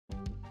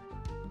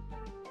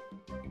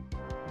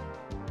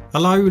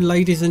Hello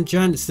ladies and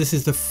gents, this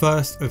is the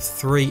first of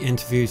 3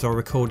 interviews I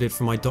recorded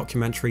for my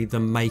documentary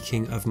The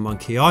Making of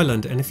Monkey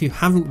Island, and if you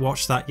haven't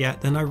watched that yet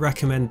then I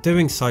recommend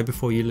doing so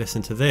before you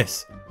listen to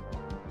this.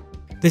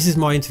 This is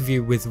my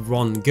interview with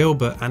Ron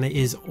Gilbert and it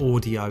is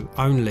audio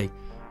only.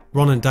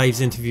 Ron and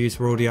Dave's interviews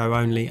were audio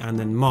only, and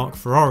then Mark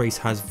Ferrari's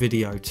has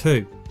video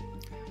too.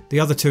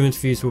 The other 2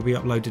 interviews will be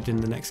uploaded in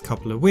the next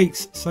couple of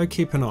weeks, so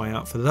keep an eye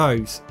out for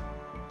those.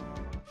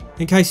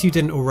 In case you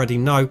didn't already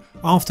know,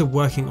 after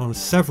working on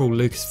several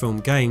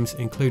Lucasfilm games,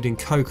 including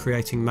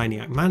co-creating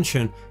Maniac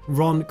Mansion,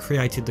 Ron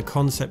created the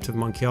concept of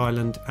Monkey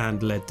Island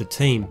and led the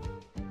team.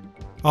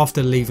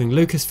 After leaving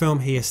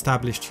Lucasfilm, he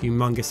established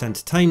Humongous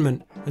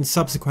Entertainment and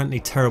subsequently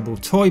Terrible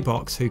Toy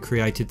Box, who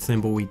created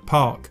Thimbleweed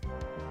Park.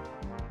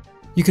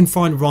 You can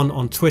find Ron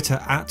on Twitter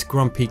at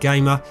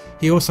GrumpyGamer.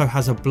 He also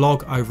has a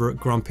blog over at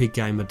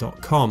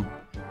grumpygamer.com.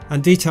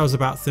 And details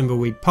about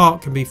Thimbleweed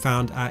Park can be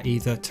found at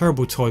either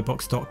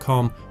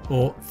terribletoybox.com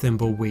or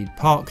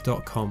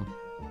thimbleweedpark.com.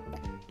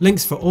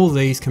 Links for all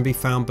these can be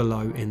found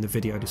below in the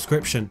video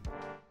description.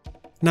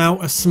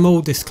 Now, a small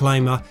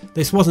disclaimer,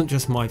 this wasn't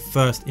just my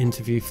first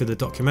interview for the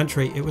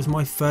documentary, it was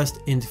my first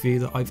interview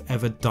that I've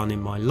ever done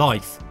in my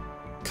life.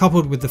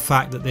 Coupled with the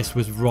fact that this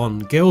was Ron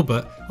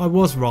Gilbert, I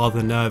was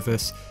rather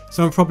nervous,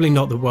 so I'm probably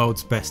not the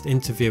world's best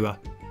interviewer.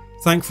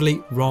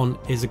 Thankfully, Ron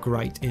is a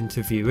great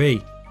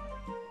interviewee.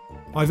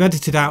 I've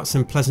edited out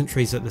some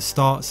pleasantries at the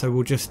start, so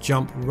we'll just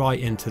jump right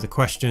into the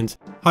questions.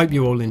 Hope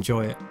you all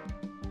enjoy it.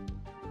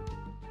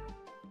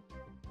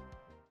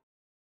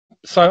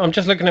 So I'm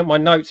just looking at my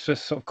notes for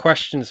sort of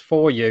questions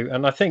for you,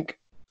 and I think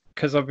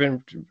because I've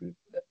been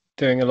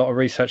doing a lot of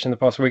research in the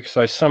past week or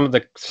so, some of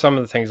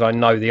the things I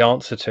know the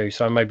answer to,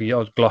 so maybe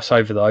I'll gloss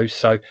over those.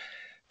 So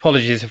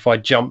apologies if I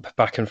jump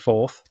back and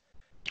forth.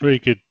 Or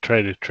you could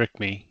try to trick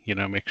me,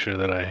 make sure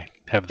that I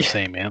have the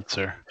same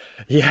answer.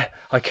 Yeah,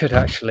 I could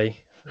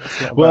actually.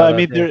 Well, I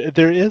mean,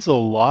 there is a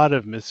lot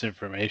of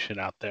misinformation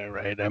out there,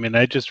 right? I mean,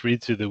 I just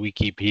read through the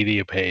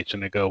Wikipedia page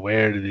and I go,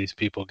 where do these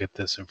people get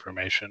this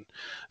information?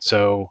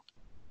 So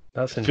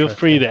feel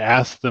free to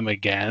ask them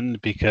again,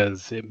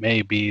 because it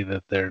may be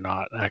that they're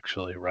not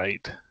actually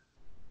right.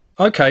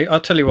 Okay,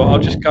 I'll tell you what, I'll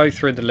just go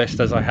through the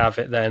list as I have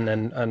it then,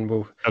 and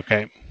we'll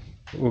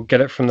get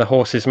it from the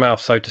horse's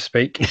mouth, so to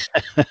speak.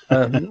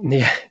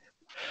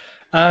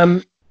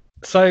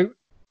 So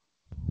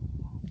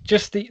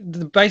just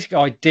the basic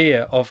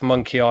idea of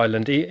Monkey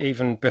Island,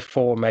 even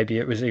before maybe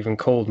it was even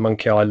called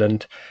Monkey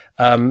Island,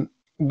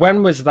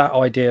 when was that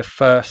idea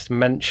first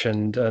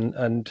mentioned,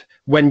 and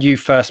when you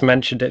first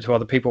mentioned it to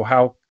other people,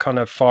 how kind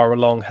of far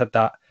along had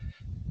that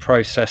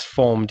process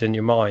formed in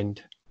your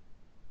mind?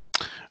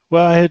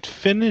 Well, I had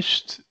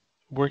finished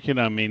working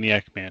on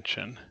Maniac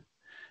Mansion,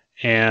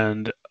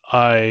 and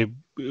I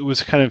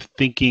was kind of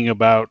thinking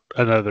about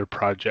another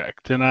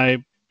project, and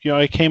I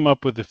came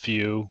up with a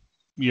few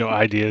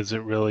ideas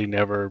that really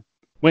never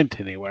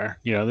went anywhere.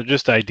 They're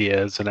just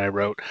ideas, and I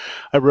wrote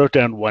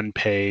down one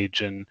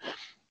page, and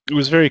it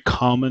was very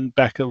common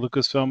back at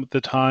Lucasfilm at the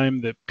time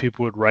that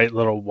people would write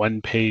little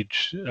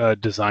one-page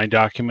design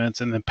documents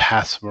and then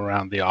pass them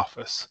around the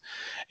office,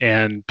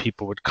 and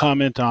people would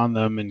comment on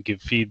them and give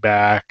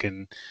feedback,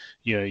 and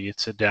you'd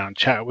sit down and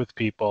chat with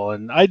people.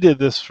 And I did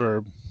this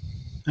for,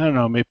 I don't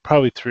know, maybe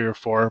probably 3 or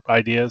 4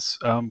 ideas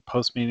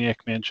post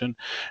Maniac Mansion,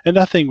 and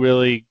nothing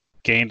really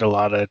gained a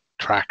lot of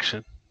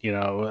traction.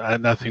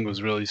 Nothing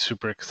was really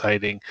super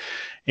exciting,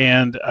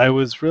 and I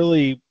was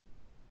really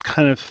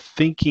kind of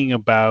thinking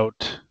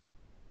about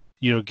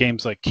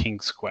games like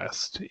King's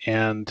Quest,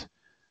 and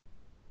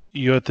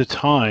at the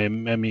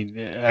time, I mean,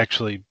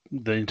 actually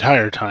the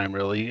entire time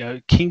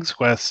really, King's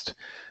Quest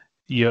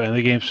and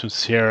the games from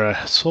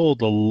Sierra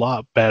sold a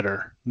lot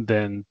better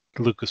than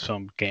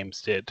Lucasfilm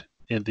games did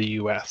in the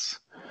US.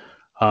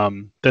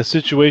 The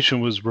situation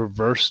was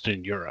reversed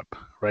in Europe,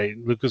 right?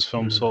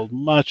 Lucasfilm sold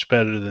much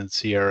better than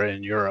Sierra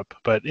in Europe,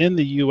 but in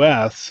the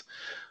US,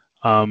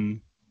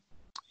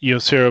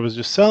 Sierra was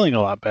just selling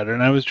a lot better,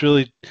 and I was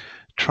really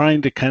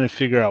trying to kind of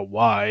figure out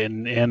why.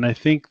 And I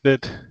think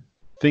that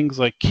things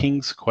like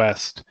King's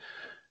Quest,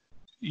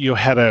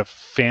 had a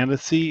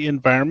fantasy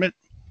environment,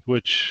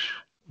 which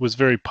was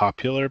very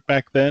popular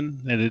back then,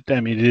 and it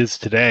is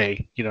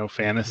today.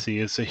 Fantasy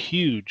is a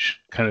huge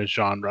kind of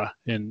genre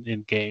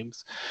in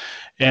games,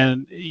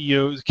 and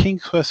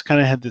King's Quest kind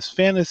of had this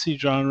fantasy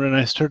genre, and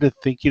I started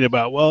thinking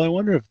about, well, I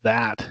wonder if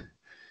that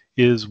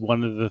is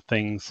one of the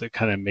things that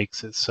kind of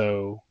makes it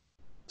so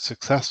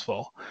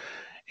successful.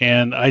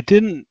 And I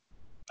don't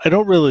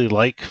really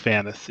like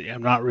fantasy.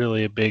 I'm not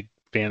really a big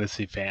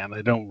fantasy fan.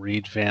 I don't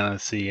read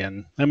fantasy,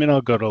 and I mean,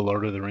 I'll go to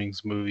Lord of the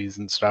Rings movies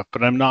and stuff,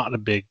 but I'm not a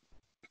big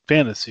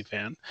fantasy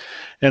fan.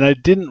 And I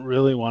didn't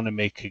really want to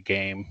make a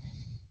game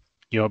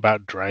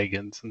about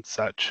dragons and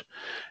such.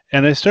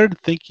 And I started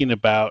thinking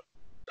about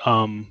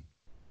them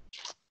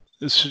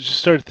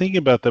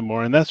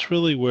more, and that's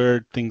really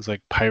where things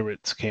like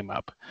pirates came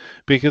up,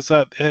 because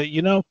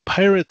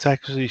pirates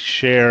actually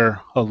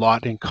share a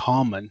lot in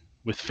common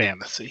with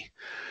fantasy.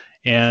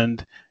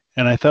 And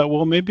And I thought,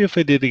 well, maybe if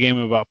I did a game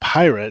about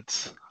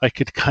pirates, I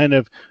could kind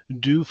of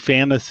do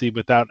fantasy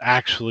without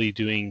actually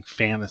doing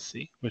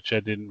fantasy, which I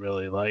didn't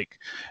really like.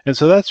 And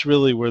so that's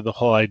really where the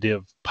whole idea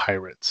of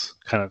pirates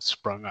kind of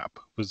sprung up,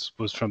 was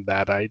from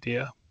that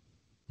idea.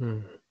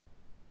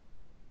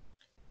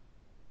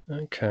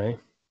 Okay.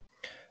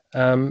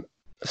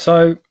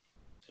 So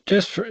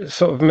just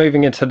sort of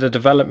moving into the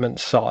development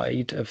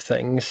side of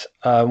things,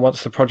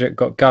 once the project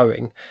got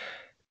going,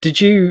 did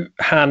you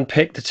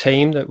handpick the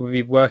team that would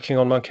be working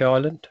on Monkey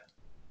Island?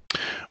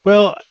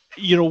 Well,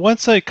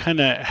 once I kind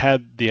of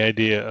had the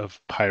idea of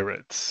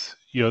pirates,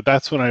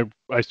 that's when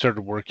I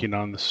started working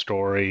on the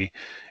story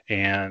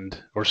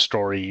or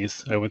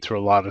stories. I went through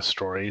a lot of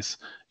stories,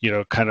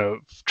 kind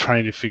of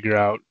trying to figure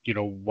out,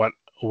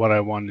 what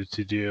I wanted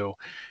to do.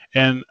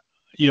 And,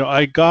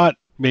 I got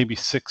maybe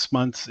 6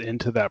 months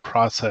into that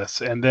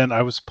process, and then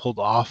I was pulled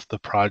off the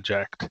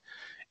project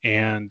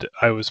and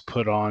I was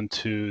put on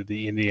to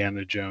the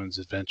Indiana Jones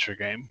adventure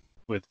game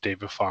with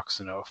David Fox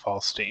and Noah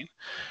Falstein.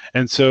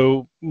 And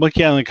so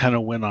Monkey Island kind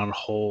of went on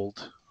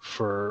hold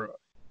for,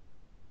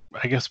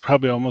 I guess,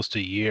 probably almost a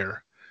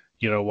year,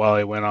 while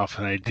I went off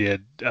and I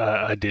did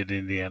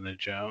Indiana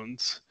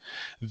Jones.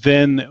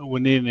 Then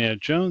when Indiana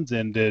Jones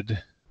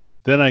ended,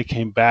 then I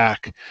came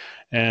back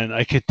and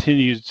I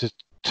continued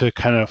to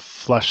kind of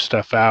flush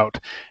stuff out.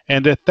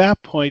 And at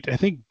that point, I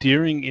think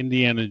during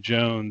Indiana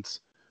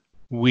Jones,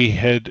 we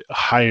had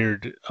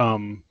hired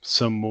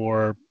some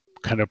more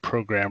kind of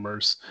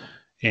programmers,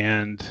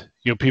 and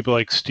people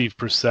like Steve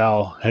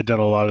Purcell had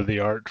done a lot of the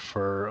art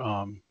for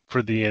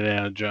the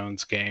Indiana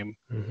Jones game.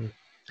 Mm-hmm.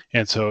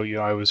 And so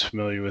I was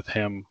familiar with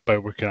him by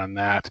working on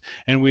that,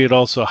 and we had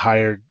also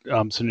hired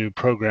some new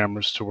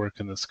programmers to work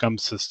in the Scum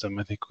system.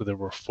 I think there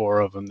were 4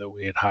 of them that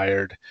we had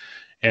hired,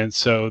 and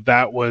so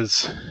that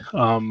was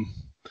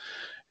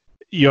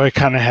I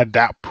kind of had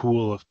that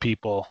pool of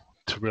people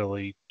to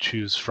really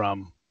choose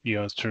from,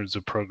 in terms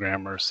of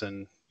programmers.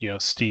 And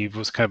Steve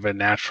was kind of a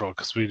natural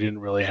because we didn't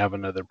really have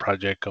another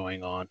project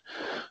going on.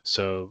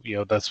 So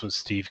that's when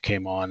Steve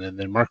came on. And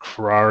then Mark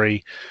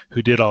Ferrari,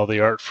 who did all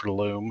the art for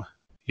Loom,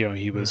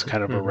 he was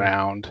kind of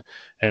around.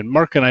 And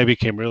Mark and I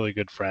became really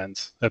good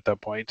friends at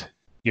that point.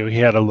 He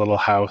had a little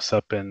house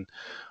up the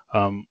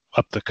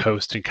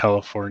coast in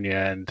California,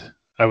 and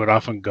I would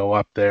often go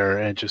up there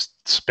and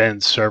just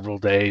spend several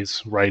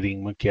days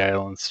writing Monkey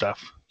Island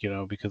stuff,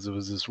 because it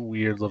was this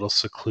weird little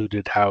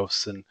secluded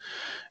house, and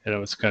it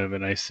was kind of a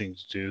nice thing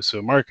to do.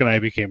 So Mark and I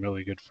became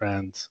really good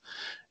friends,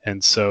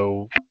 and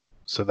so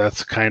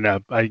that's kind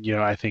of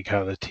I think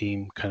how the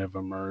team kind of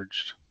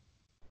emerged.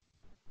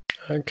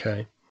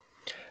 Okay.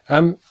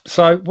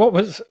 So what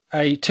was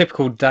a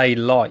typical day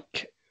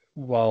like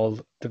while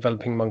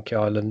developing Monkey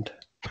Island?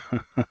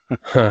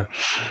 I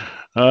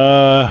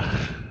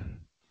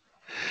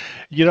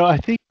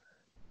think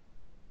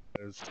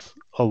there's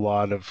a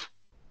lot of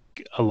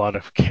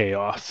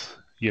chaos,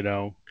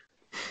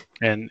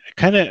 and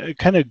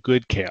kind of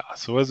good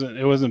chaos. It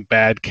wasn't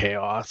bad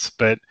chaos,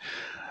 but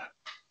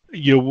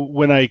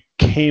when I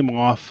came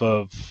off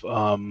of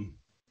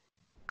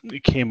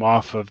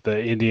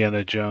the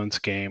Indiana Jones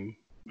game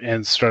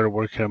and started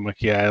working on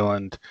Monkey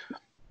Island,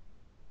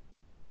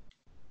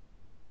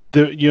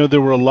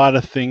 there were a lot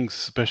of things,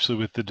 especially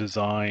with the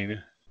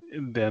design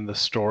and then the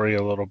story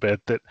a little bit,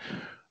 that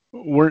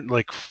weren't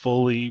like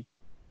fully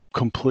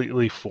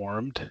completely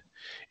formed.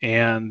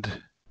 And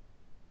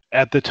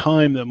at the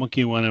time that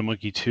Monkey 1 and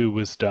Monkey 2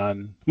 was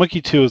done,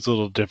 Monkey 2 was a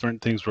little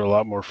different. Things were a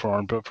lot more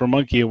formed. But for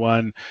Monkey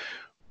 1,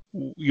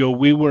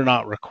 we were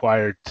not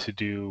required to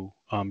do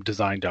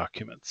design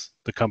documents.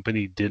 The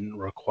company didn't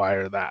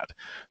require that.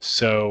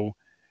 So,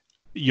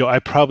 I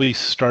probably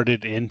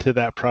started into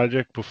that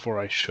project before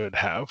I should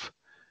have,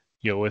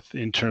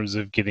 in terms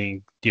of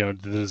getting, the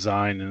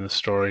design and the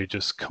story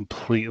just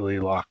completely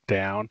locked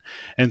down.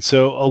 And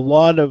so a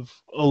lot of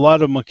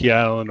Monkey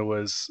Island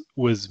was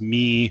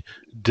me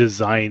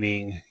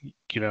designing,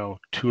 2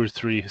 or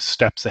 3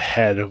 steps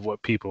ahead of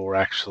what people were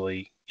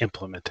actually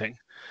implementing.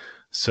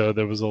 So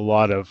there was a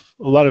lot of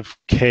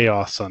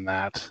chaos on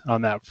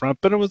that front,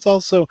 but it was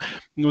also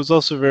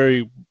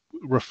very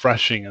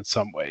refreshing in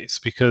some ways,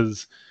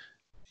 because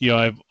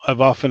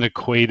I've often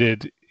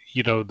equated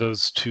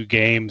those 2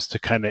 games to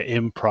kind of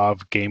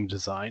improv game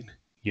design.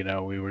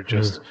 We were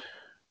just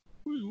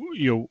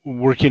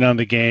working on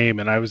the game,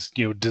 and I was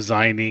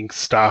designing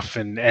stuff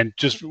and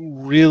just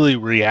really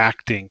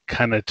reacting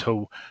kind of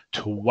to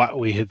what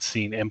we had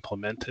seen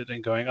implemented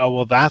and going, oh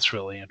well, that's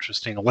really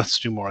interesting, let's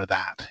do more of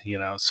that.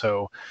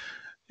 So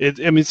it's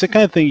the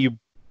kind of thing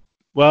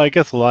well, I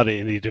guess a lot of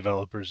indie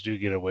developers do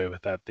get away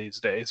with that these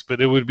days, but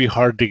it would be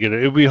hard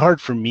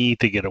for me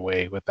to get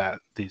away with that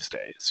these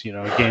days.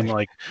 A game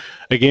like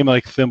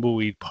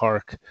Thimbleweed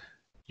Park,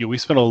 we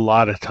spent a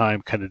lot of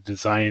time kind of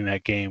designing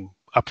that game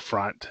up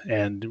front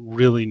and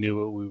really knew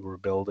what we were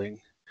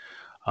building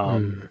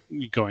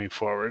going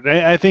forward.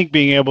 I think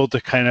being able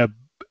to kind of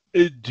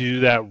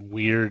do that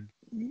weird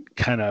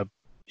kind of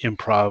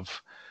improv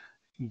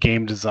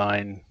game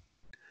design,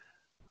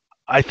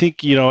 I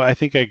think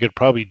I could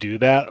probably do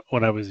that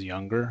when I was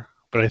younger,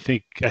 But I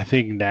think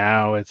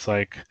now it's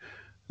like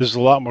there's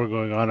a lot more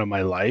going on in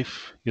my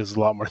life. There's a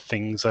lot more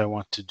things I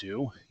want to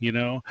do,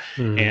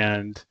 Mm.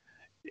 and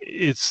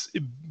it's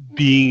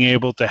being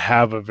able to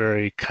have a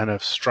very kind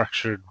of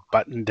structured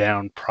button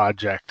down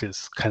project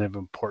is kind of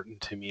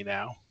important to me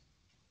now.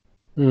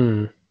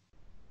 Mm.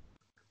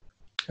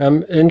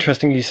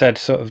 Interesting. You said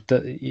sort of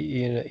that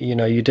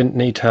you didn't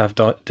need to have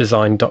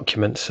design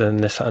documents and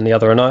this that, and the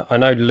other. And I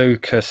know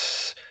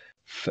Lucas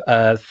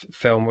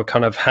film were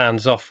kind of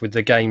hands off with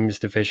the games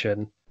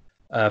division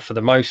for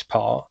the most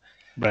part.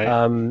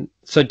 Right.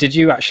 So did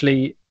you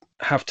actually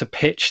have to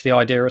pitch the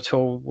idea at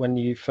all when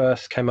you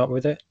first came up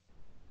with it?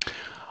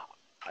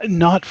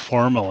 Not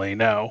formally,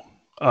 no.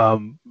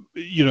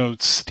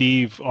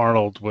 Steve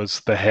Arnold was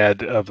the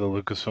head of the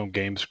Lucasfilm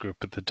Games Group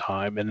at the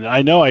time, and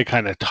I know I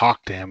kind of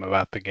talked to him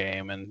about the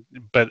game,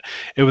 but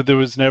there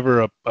was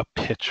never a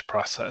pitch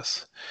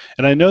process,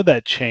 and I know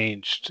that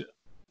changed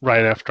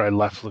right after I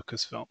left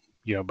Lucasfilm.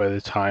 By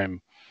the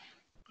time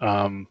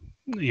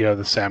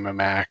the Sam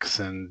Max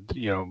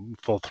and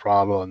Full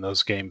Throttle and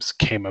those games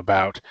came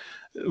about,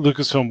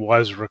 Lucasfilm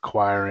was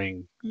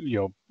requiring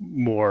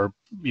more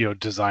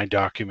design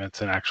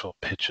documents and actual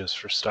pitches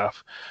for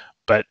stuff.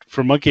 But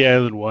for Monkey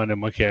Island 1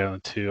 and Monkey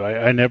Island 2,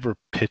 I never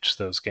pitched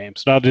those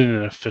games, not in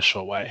an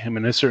official way. I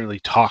mean, I certainly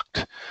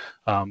talked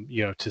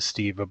to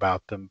Steve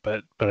about them,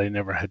 but I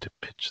never had to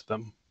pitch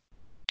them.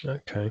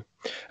 Okay.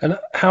 And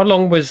how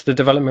long was the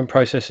development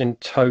process in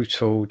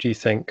total, do you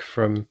think,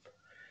 from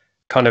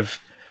kind of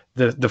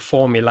the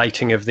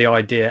formulating of the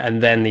idea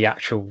and then the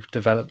actual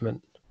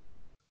development?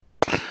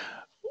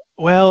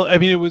 Well, I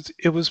mean,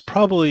 it was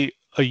probably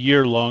a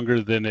year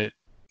longer than it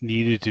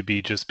needed to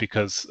be, just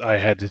because I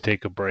had to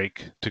take a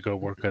break to go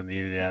work on the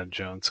Indiana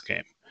Jones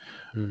game.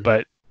 Mm.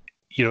 But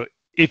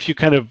if you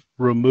kind of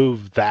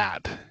remove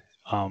that,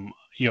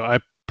 I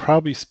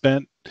probably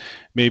spent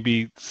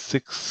maybe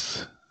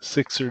six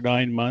or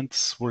 9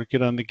 months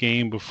working on the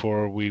game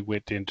before we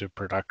went into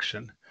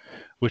production,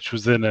 which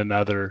was then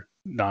another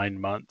 9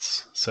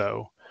 months.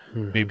 So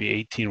maybe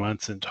 18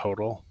 months in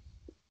total.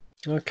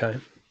 Okay.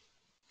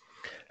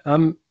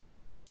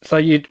 So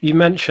you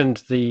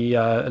mentioned the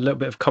a little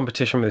bit of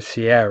competition with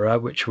Sierra,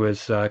 which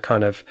was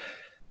kind of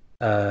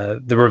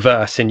the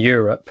reverse in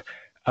Europe.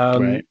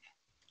 Right.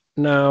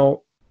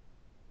 Now,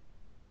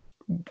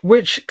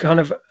 which kind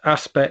of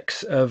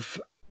aspects of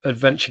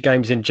adventure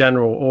games in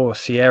general or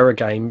Sierra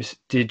games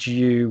did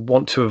you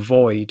want to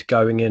avoid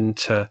going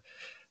into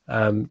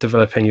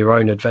developing your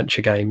own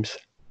adventure games?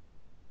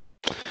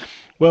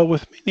 Well,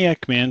 with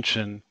Maniac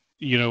Mansion,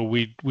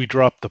 we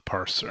dropped the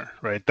parser,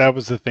 right? That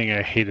was the thing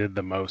I hated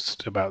the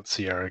most about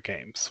Sierra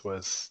games,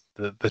 was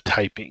the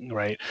typing,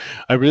 right?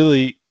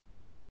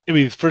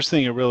 The first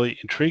thing that really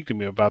intrigued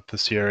me about the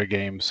Sierra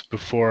games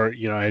before,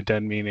 I had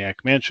done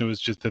Maniac Mansion, was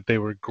just that they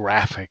were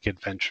graphic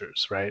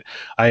adventures, right?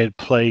 I had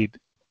played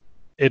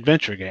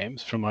adventure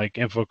games from like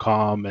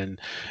Infocom and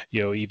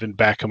even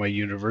back in my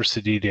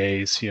university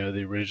days, the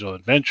original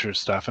adventure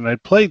stuff, and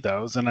I'd played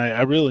those and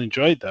I really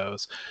enjoyed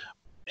those,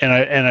 and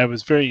I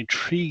was very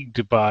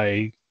intrigued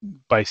by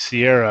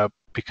Sierra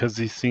because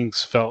these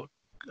things felt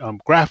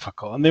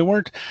graphical, and they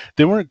weren't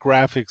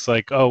graphics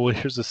like, oh well,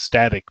 here's a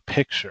static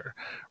picture,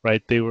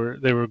 right? They were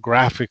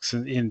graphics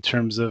in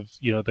terms of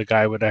the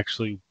guy would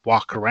actually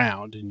walk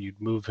around and you'd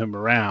move him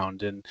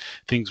around and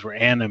things were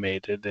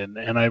animated,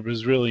 and I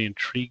was really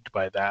intrigued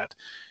by that.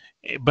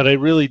 But I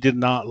really did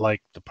not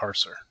like the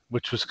parser,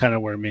 which was kind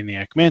of where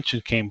Maniac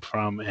Mansion came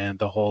from, and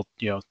the whole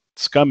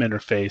scum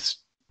interface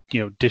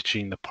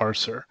ditching the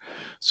parser.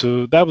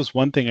 So that was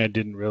one thing I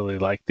didn't really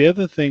like. The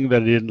other thing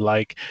that I didn't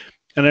like,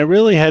 and I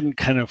really hadn't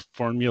kind of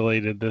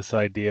formulated this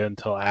idea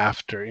until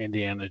after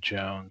Indiana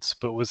Jones,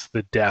 but was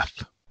the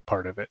death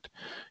part of it.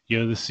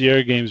 The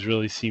Sierra games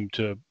really seemed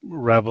to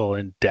revel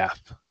in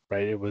death,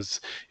 right? It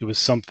was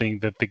something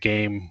that the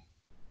game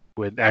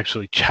would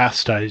actually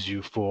chastise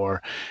you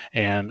for,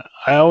 and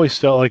I always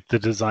felt like the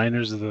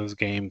designers of those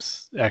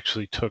games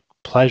actually took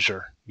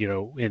pleasure,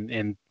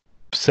 in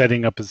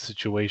setting up a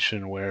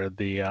situation where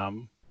the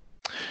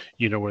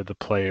where the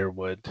player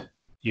would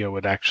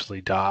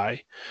actually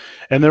die.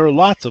 And there are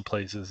lots of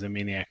places in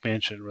Maniac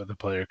Mansion where the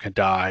player can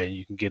die and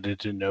you can get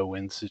into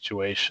no-win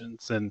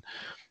situations. And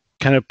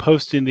kind of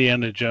post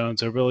Indiana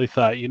Jones, I really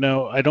thought,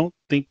 I don't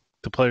think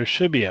the player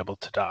should be able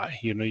to die.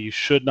 You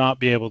should not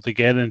be able to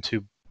get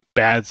into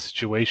bad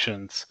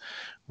situations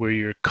where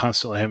you're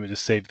constantly having to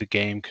save the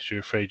game because you're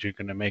afraid you're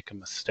going to make a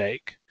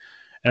mistake.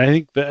 And I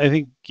think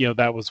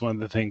that was one of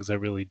the things I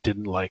really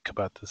didn't like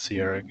about the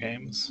Sierra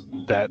games.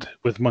 That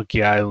with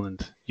Monkey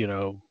Island,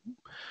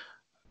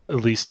 at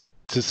least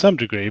to some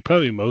degree,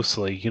 probably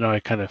mostly, I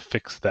kind of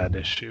fixed that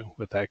issue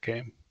with that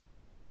game.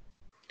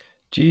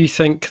 Do you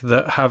think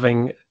that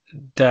having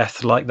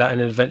death like that in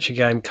an adventure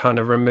game kind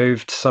of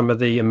removed some of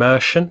the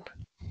immersion?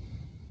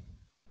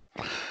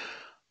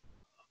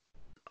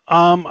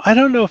 I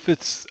don't know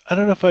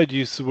if I'd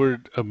use the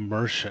word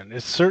immersion.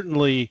 It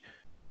certainly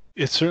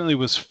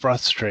was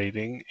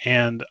frustrating,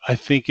 and I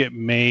think it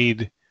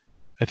made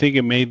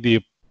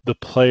the the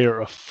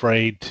player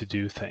afraid to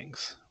do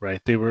things,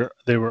 right? They were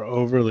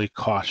overly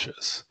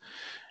cautious.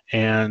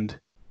 And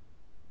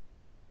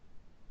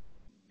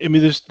I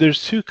mean,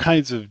 there's two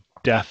kinds of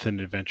death in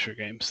adventure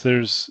games.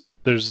 There's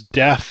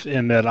death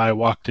in that I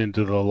walked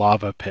into the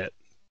lava pit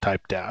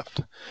type death,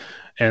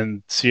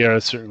 and Sierra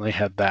certainly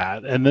had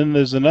that. And then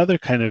there's another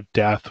kind of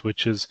death,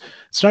 which is,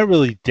 it's not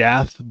really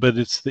death, but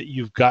it's that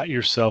you've got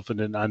yourself in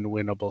an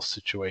unwinnable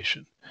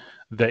situation,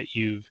 that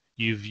you've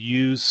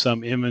used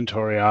some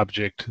inventory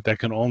object that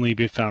can only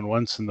be found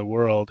once in the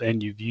world,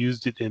 and you've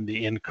used it in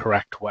the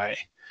incorrect way,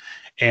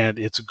 and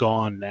it's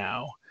gone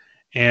now.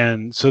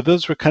 And so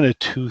those were kind of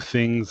two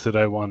things that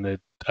I wanted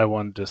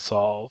to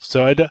solve.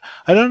 So I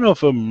don't know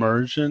if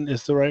immersion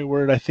is the right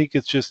word. I think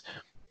it's just,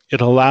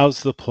 it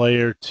allows the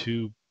player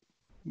to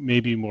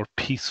maybe more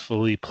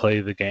peacefully play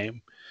the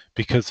game,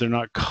 because they're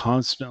not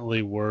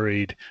constantly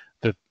worried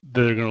that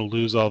they're going to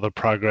lose all the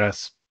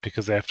progress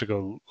because they have to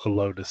go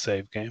load a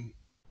save game.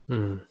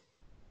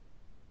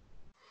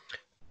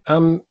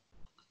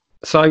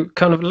 So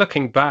kind of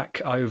looking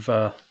back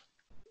over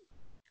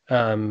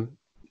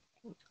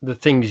the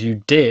things you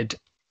did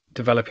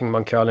developing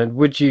Monkey Island,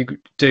 would you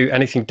do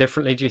anything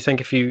differently, do you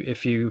think, if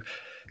you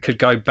could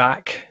go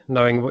back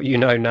knowing what you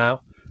know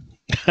now?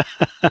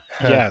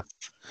 Yes,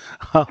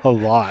 a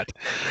lot.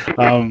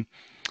 As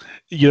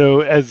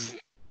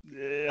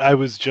I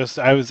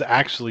was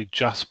actually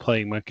just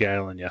playing Monkey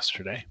Island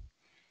yesterday,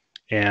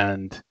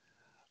 and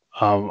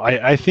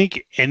I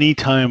think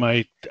anytime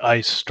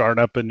I start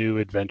up a new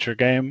adventure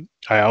game,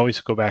 I always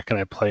go back and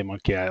I play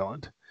Monkey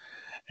Island,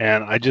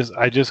 and I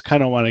just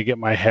kind of want to get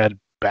my head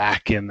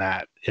back in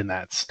that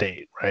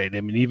state, right?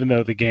 I mean, even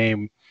though the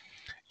game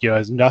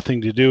has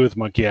nothing to do with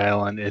Monkey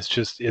Island, it's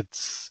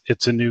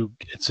a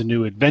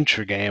new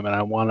adventure game, and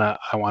I wanna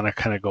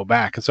kind of go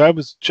back. And so I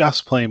was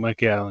just playing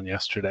Monkey Island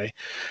yesterday,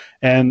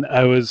 and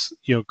I was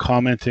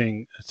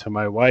commenting to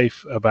my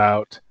wife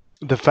about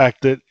the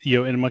fact that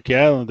in Monkey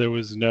Island there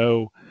was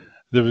no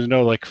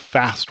like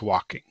fast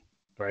walking,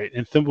 right?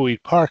 In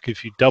Thimbleweed Park,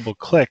 if you double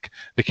click,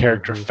 the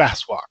character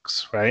fast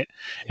walks, right?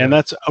 Yeah. And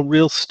that's a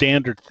real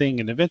standard thing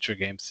in adventure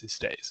games these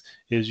days,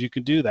 is you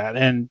can do that.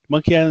 And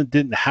Monkey Island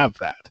didn't have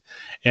that.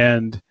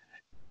 And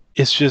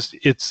it's just,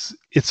 it's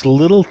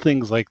little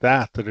things like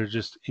that are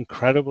just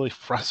incredibly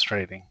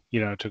frustrating,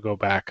 to go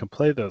back and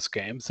play those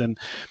games. And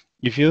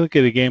if you look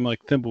at a game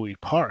like Thimbleweed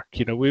Park,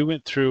 we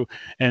went through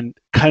and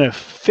kind of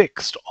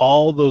fixed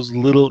all those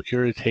little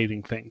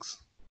irritating things.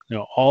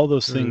 All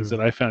those things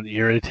that I found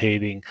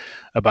irritating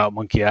about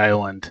Monkey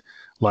Island,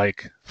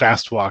 like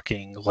fast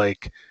walking,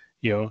 like,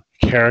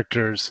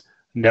 characters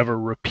never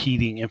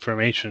repeating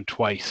information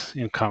twice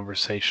in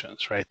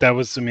conversations, right?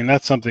 That's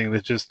something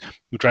that just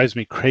drives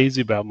me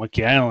crazy about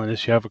Monkey Island,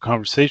 is you have a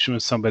conversation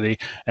with somebody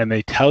and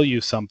they tell you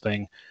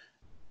something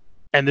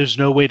and there's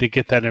no way to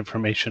get that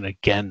information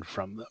again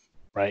from them.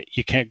 Right,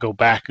 you can't go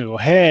back and go,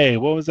 hey,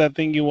 what was that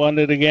thing you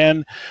wanted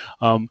again?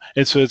 And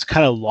so it's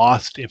kind of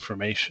lost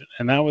information.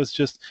 And that was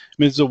just,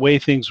 it's the way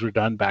things were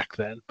done back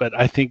then. But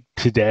I think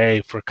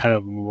today, for kind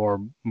of a more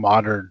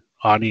modern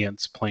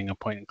audience playing a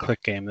point and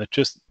click game,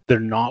 they're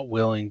not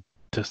willing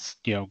to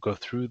go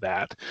through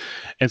that.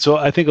 And so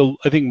I think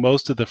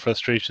most of the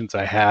frustrations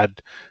I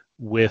had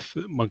with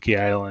Monkey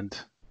Island,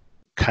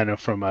 kind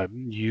of from a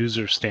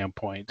user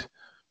standpoint,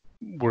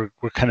 were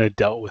kind of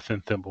dealt with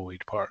in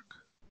Thimbleweed Park.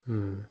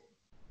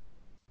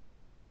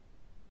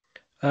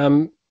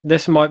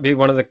 This might be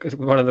one of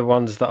the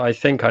ones that I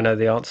think I know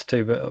the answer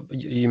to, but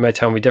you may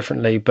tell me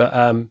differently.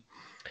 But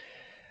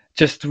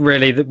just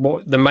really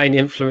what the main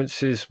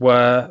influences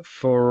were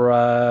for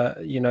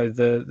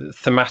the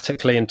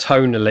thematically and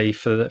tonally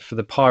for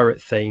the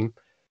pirate theme.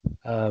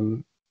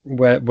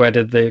 Where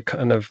did the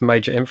kind of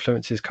major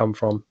influences come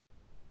from?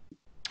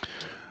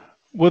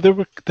 Well, there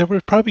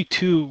were probably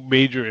two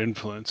major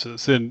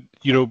influences, and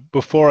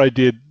before I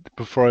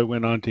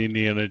went on to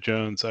Indiana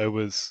Jones, I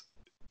was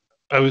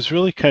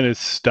really kind of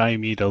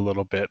stymied a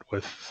little bit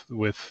with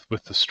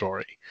the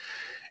story,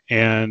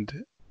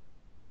 and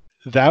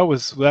that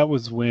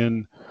was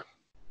when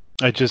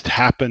I just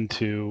happened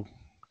to,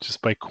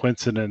 just by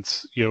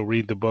coincidence,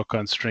 read the book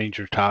on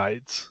Stranger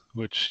Tides,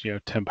 which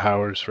Tim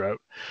Powers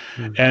wrote,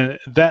 and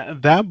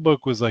that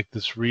book was like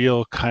this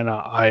real kind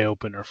of eye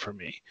opener for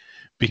me,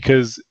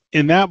 because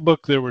in that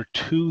book there were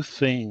two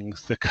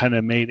things that kind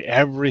of made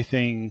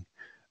everything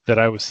that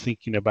I was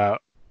thinking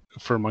about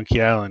for Monkey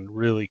Island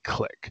really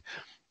click.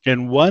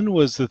 And one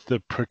was that the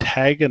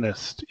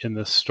protagonist in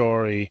the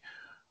story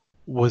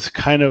was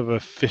kind of a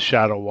fish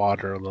out of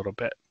water a little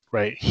bit,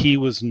 right? He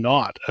was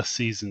not a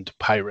seasoned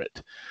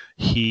pirate.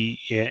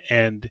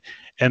 And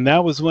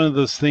that was one of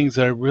those things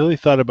that I really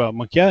thought about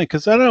Monkey Island,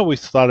 because I'd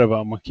always thought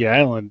about Monkey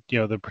Island,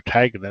 the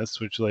protagonist,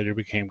 which later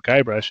became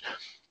Guybrush,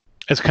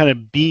 as kind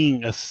of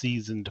being a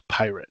seasoned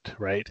pirate,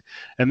 right?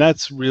 And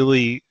that's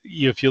really,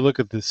 if you look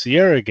at the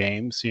Sierra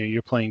games,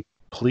 you're playing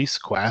Police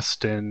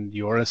Quest and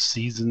you're a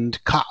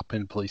seasoned cop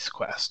in Police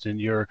Quest, and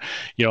you're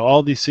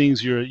all these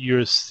things, you're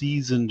a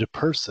seasoned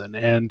person.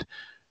 And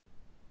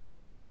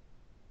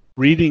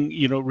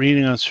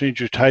reading on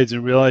Stranger Tides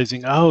and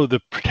realizing, oh,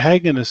 the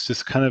protagonist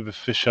is kind of a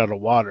fish out of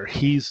water.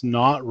 He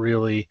doesn't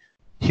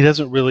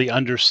really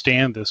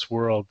understand this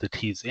world that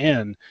he's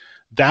in.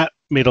 That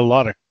made a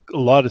lot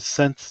of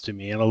sense to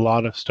me, and a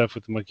lot of stuff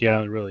with Monkey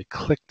Island really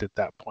clicked at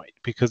that point,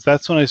 because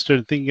that's when I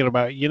started thinking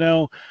about,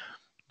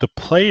 the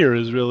player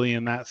is really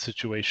in that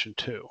situation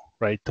too,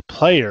 right? The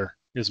player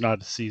is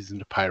not a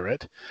seasoned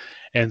pirate,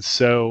 and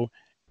so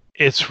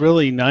it's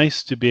really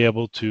nice to be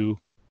able to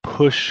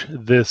push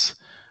this,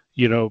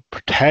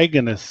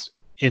 protagonist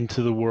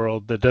into the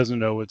world that doesn't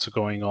know what's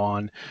going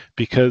on,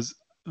 because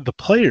the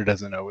player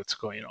doesn't know what's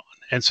going on.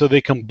 And so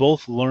they can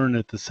both learn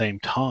at the same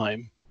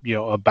time,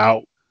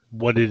 about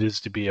what it is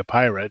to be a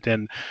pirate.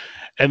 And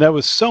that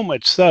was so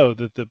much so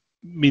that the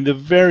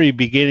very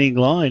beginning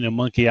line of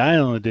Monkey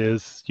Island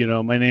is,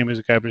 my name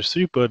is Guybrush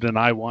Threepwood and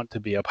I want to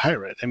be a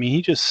pirate. I mean,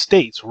 he just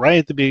states right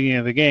at the beginning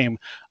of the game,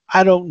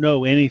 I don't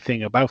know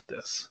anything about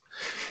this.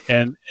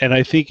 And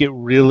I think it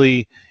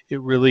really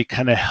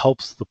kind of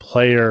helps the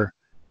player,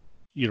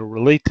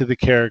 relate to the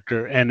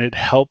character, and it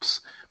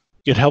helps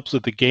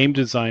with the game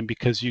design,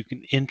 because you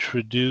can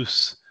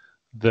introduce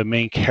the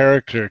main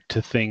character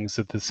to things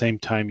at the same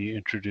time you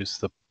introduce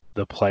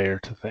the player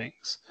to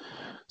things.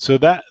 So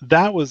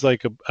that was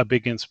like a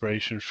big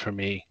inspiration for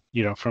me,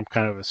 from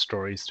kind of a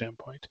story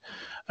standpoint.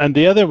 And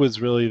the other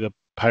was really the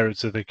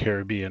Pirates of the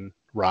Caribbean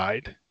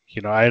ride.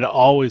 I had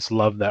always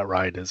loved that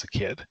ride as a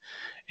kid.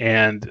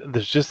 And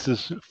there's just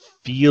this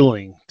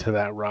feeling to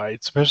that ride,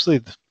 especially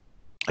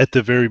at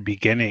the very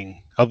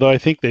beginning. Although I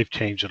think they've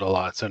changed it a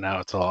lot, so now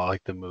it's a lot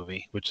like the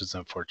movie, which is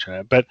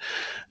unfortunate. But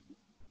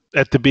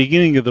at the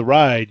beginning of the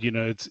ride,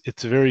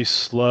 it's very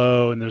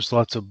slow, and there's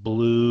lots of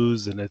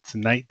blues, and it's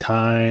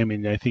nighttime,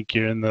 and I think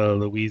you're in the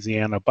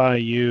Louisiana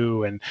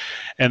Bayou, and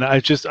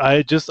I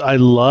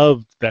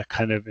loved that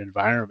kind of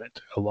environment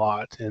a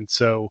lot. And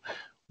so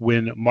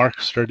when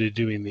Mark started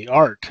doing the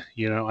art,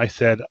 I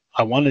said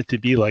I wanted to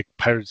be like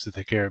Pirates of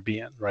the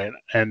Caribbean, right?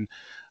 And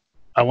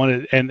I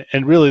wanted, and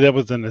really that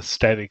was an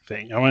aesthetic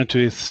thing. I wanted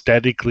to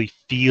aesthetically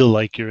feel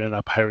like you're in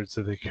a Pirates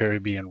of the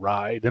Caribbean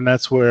ride. And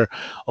that's where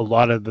a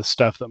lot of the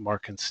stuff that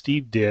Mark and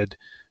Steve did,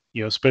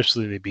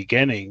 especially the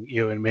beginning,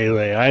 in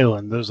Melee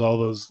Island, there's all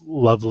those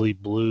lovely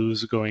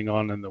blues going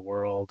on in the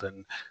world.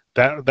 And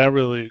that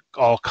really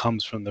all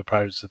comes from the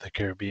Pirates of the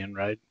Caribbean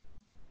ride.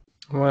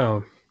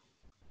 Wow.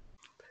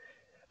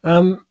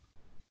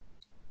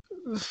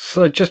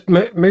 So just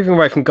moving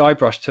away from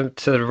Guybrush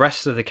to the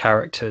rest of the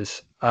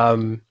characters,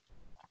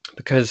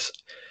 because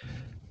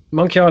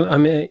Monkey Island, I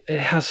mean, it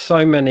has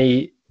so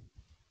many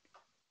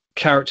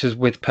characters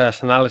with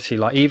personality.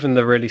 Like even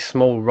the really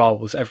small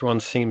roles, everyone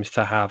seems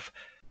to have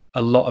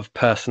a lot of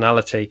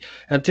personality.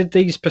 And did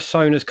these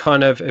personas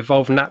kind of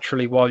evolve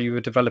naturally while you were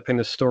developing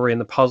the story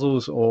and the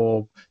puzzles,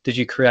 or did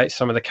you create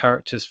some of the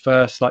characters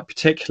first? Like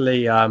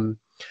particularly,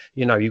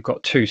 you've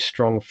got two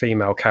strong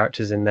female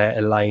characters in there,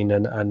 Elaine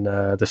and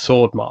the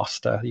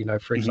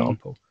Swordmaster, for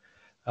example.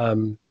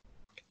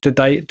 Did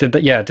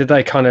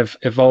they kind of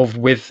evolve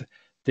with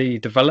the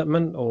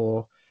development,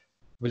 or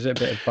was it a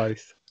bit of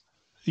both?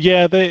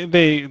 Yeah, they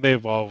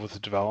evolve with the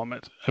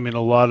development. I mean,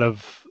 a lot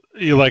of,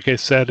 like I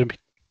said,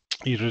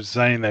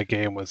 designing that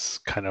game was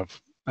kind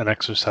of an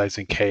exercise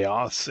in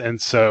chaos,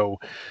 and so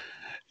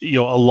a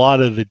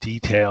lot of the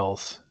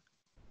details,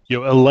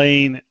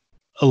 Elaine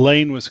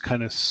was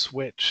kind of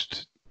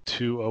switched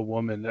to a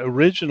woman.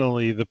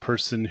 Originally, the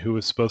person who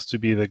was supposed to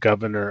be the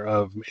governor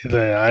of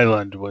the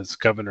island was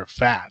Governor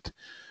Fat,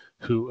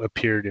 who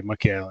appeared in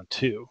Monkey Island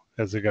 2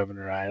 as the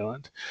Governor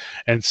Island.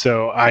 And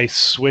so I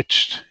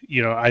switched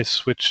that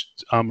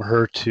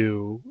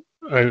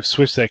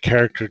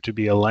character to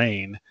be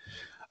Elaine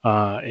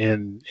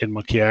in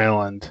Monkey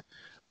Island.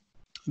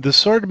 The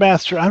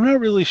Swordmaster, I'm not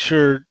really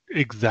sure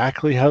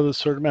exactly how the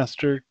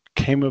Swordmaster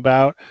came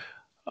about.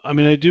 I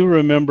mean, I do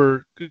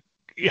remember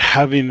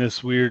having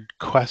this weird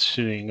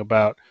questioning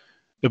about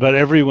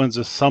everyone's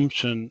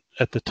assumption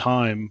at the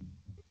time,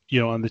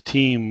 on the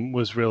team,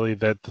 was really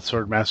that the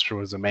Swordmaster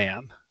was a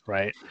man,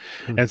 right?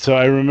 And so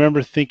I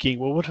remember thinking,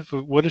 well,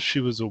 what if she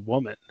was a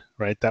woman,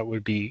 right? That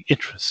would be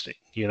interesting,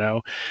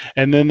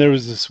 And then there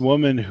was this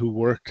woman who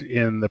worked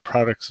in the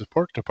product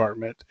support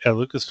department at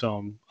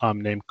Lucasfilm,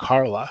 named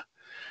Carla,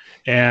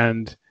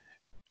 and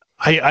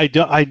I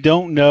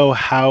don't know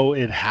how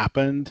it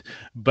happened,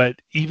 but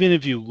even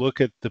if you look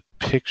at the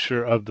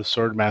picture of the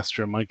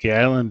Swordmaster in Monkey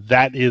Island,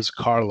 that is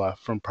Carla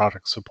from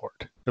product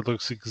support. It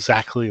looks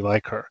exactly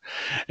like her.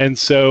 And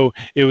so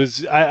it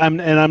was, I'm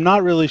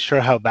not really sure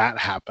how that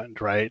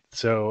happened, right?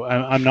 So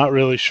I'm not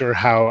really sure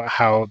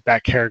how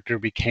that character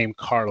became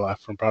Carla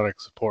from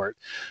product support.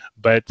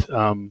 But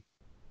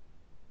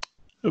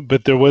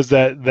there was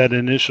that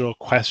initial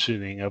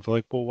questioning of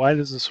like, well, why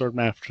does the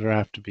Swordmaster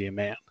have to be a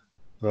man?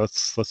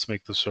 Let's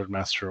make the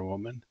Swordmaster a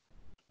woman.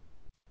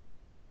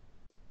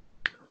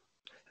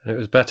 And it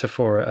was better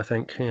for it, I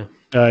think. Yeah.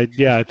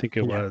 I think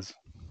it was.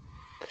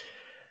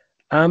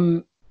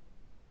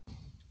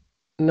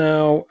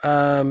 Now,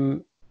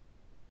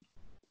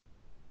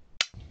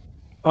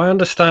 I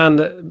understand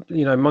that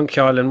Monkey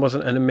Island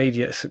wasn't an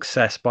immediate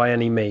success by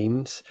any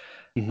means,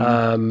 Hmm.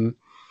 um,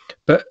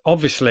 but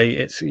obviously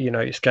it's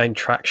gained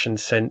traction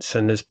since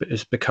and has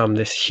become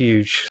this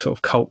huge sort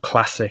of cult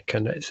classic,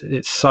 and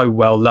it's so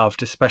well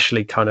loved,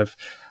 especially kind of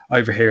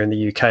over here in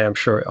the UK. I'm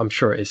sure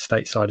it is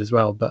stateside as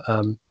well, but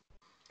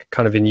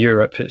kind of in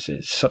Europe,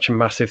 it's such a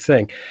massive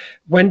thing.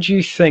 When do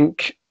you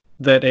think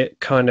that it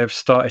kind of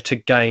started to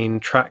gain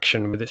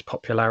traction with its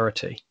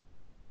popularity?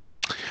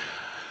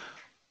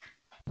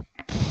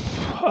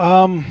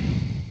 Um,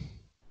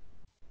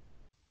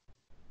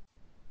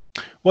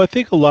 well, I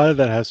think a lot of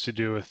that has to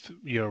do with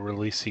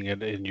releasing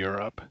it in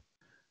Europe.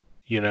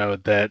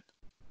 That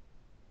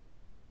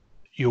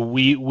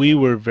we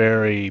were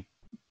very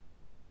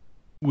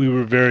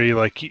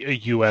like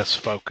U.S.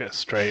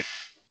 focused, right?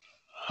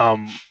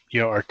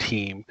 Our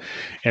team,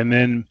 and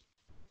then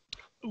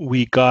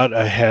we got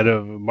ahead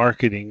of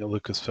marketing at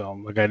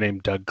Lucasfilm, a guy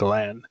named Doug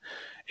Glenn,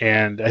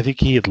 and I think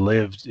he had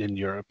lived in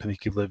Europe. I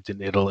think he lived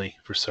in Italy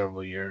for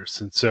several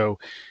years, and so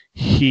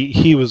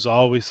he was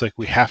always like,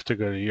 "We have to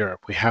go to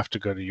Europe. We have to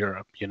go to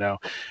Europe,"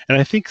 And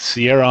I think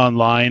Sierra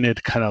Online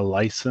had kind of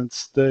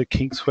licensed the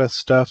King's Quest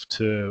stuff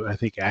to, I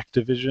think,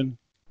 Activision.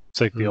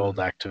 It's like the old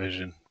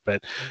Activision,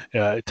 but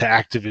to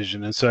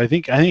Activision, and so I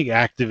think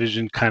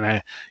Activision kind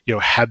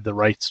of had the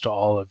rights to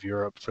all of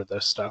Europe for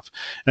this stuff.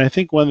 And I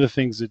think one of the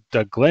things that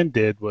Doug Glenn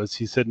did was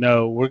he said,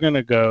 "No, we're going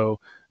to go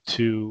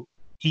to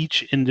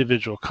each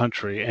individual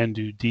country and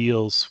do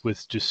deals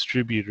with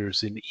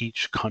distributors in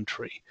each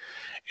country."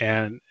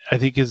 And I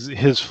think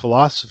his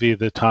philosophy at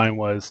the time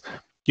was,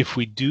 if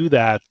we do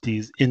that,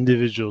 these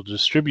individual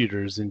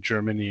distributors in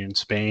Germany and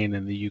Spain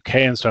and the UK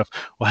and stuff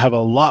will have a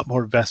lot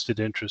more vested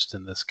interest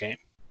in this game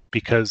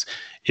because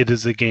it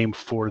is a game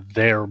for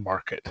their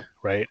market,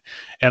 right?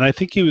 And I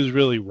think he was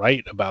really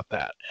right about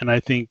that. And I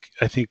think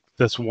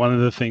that's one of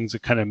the things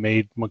that kind of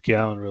made Monkey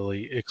Island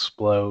really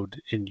explode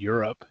in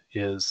Europe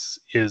is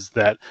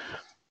that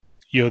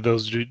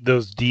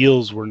those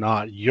deals were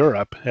not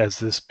Europe as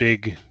this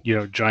big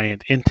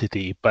giant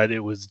entity, but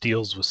it was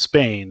deals with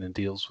Spain and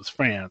deals with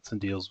France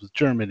and deals with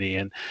Germany,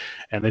 and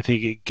I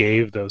think it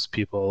gave those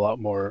people a lot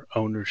more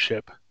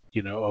ownership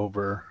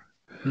over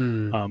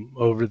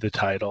over the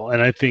title,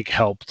 and I think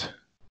helped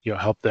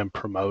them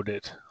promote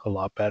it a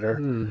lot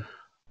better.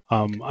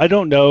 I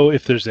don't know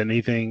if there's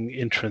anything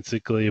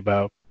intrinsically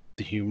about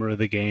the humor of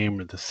the game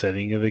or the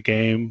setting of the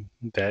game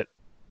that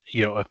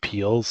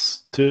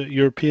appeals to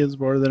Europeans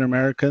more than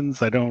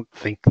Americans. I don't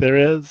think there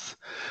is.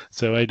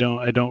 So I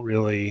don't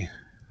really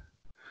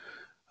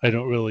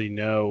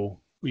know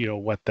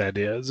what that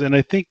is. And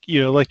I think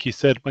like you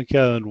said, Monkey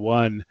Island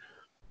 1,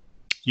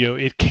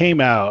 it came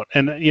out,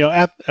 and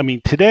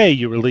today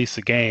you release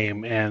a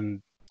game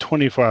and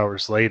 24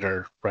 hours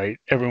later, right,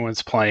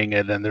 everyone's playing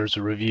it and there's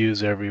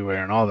reviews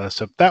everywhere and all that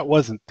stuff. That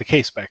wasn't the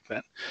case back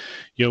then.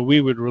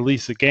 We would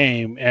release a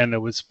game and it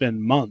would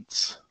spend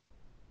months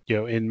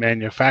in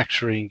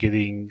manufacturing,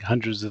 getting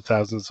hundreds of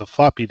thousands of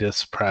floppy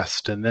disks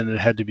pressed, and then it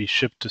had to be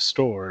shipped to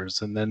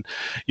stores, and then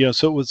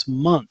so it was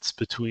months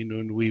between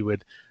when we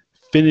would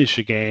finish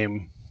a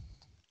game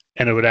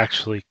and it would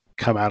actually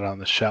come out on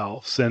the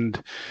shelves.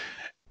 And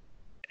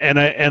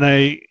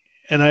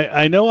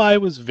I know I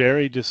was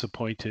very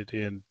disappointed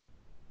in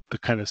the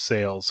kind of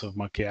sales of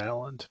Monkey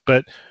Island,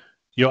 but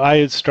I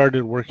had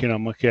started working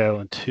on Monkey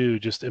Island 2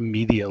 just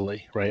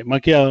immediately, right?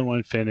 Monkey Island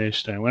 1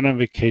 finished, and I went on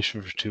vacation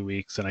for 2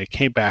 weeks, and I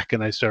came back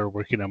and I started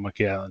working on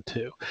Monkey Island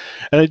 2.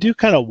 And I do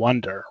kind of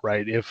wonder,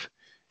 right, if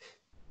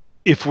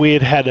we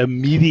had had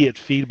immediate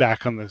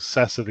feedback on the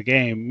success of the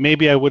game,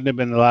 maybe I wouldn't have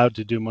been allowed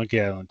to do Monkey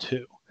Island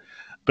 2.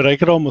 But I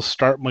could almost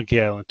start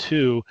Monkey Island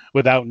 2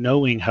 without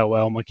knowing how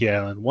well Monkey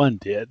Island 1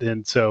 did.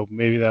 And so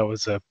maybe that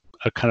was a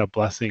kind of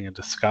blessing in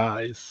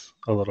disguise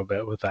a little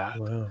bit with that.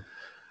 Wow.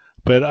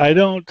 But I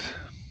don't...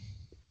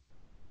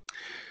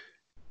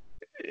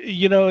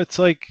 it's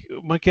like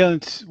Monkey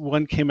Island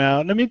 1 came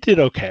out, and I mean, it did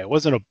okay. It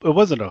wasn't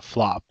a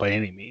flop by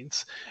any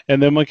means.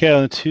 And then Monkey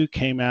Island 2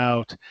 came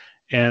out,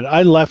 and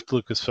I left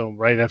Lucasfilm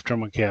right after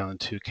Monkey Island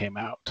 2 came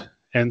out.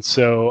 And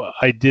so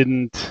I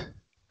didn't...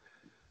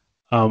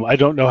 I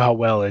don't know how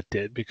well it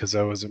did because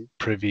I wasn't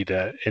privy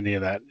to any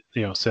of that,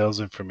 sales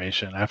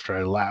information after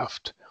I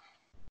left.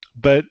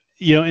 But,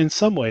 in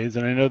some ways,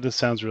 and I know this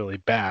sounds really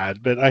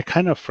bad, but I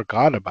kind of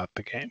forgot about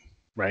the game,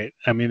 right?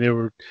 I mean, there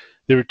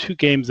were two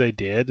games I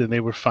did, and they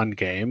were fun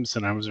games,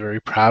 and I was very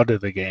proud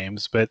of the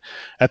games. But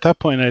at that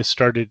point, I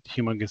started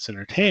Humongous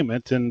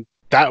Entertainment, and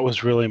that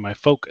was really my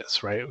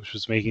focus, right? Which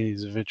was making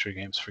these adventure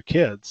games for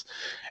kids.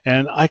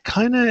 And I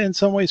kind of, in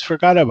some ways,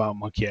 forgot about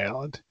Monkey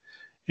Island.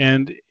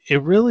 And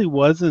it really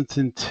wasn't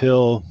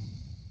until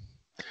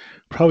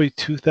probably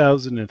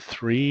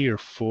 2003 or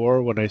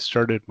 4 when I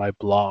started my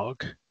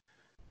blog.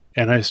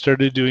 And I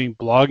started doing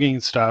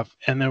blogging stuff,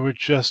 and there were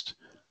just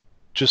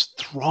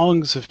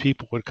throngs of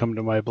people would come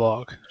to my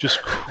blog,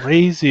 just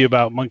crazy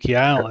about Monkey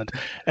Island.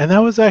 And that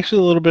was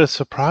actually a little bit of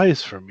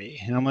surprise for me.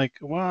 And I'm like,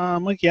 well,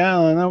 Monkey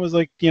Island, that was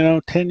like,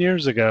 10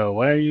 years ago.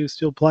 Why are you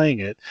still playing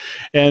it?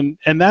 And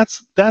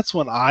that's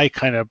when I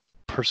kind of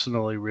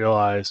personally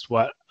realized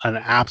what an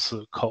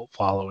absolute cult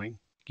following,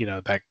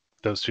 that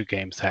those two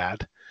games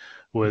had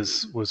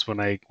was when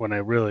I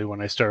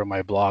started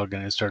my blog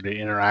and I started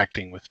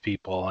interacting with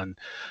people. And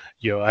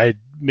I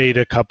made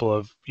a couple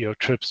of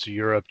trips to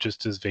Europe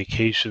just as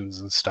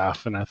vacations and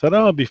stuff, and I thought,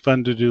 oh, it'd be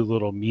fun to do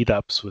little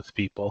meetups with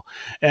people,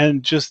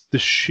 and just the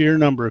sheer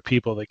number of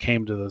people that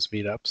came to those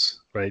meetups,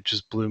 right,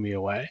 just blew me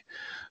away.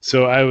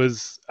 So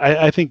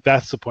I think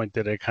that's the point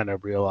that I kind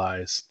of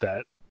realized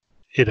that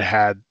it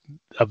had,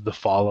 of the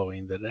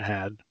following that it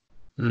had.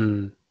 I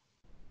mean,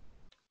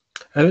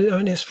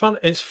 it's fun.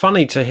 It's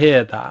funny to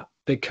hear that,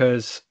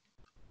 because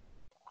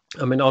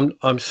I mean,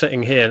 I'm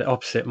sitting here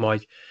opposite my,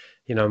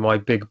 my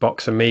big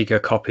box Amiga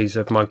copies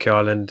of Monkey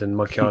Island and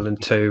Monkey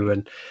Island 2,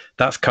 and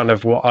that's kind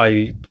of what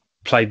I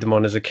played them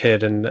on as a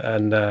kid. And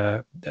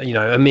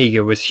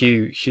Amiga was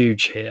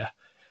huge here.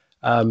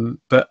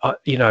 But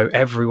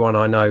everyone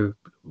I know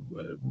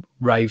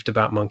raved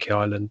about Monkey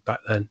Island back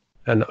then,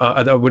 and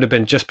that would have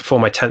been just before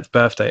my 10th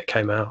birthday it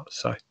came out.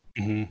 So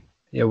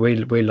yeah, we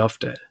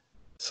loved it.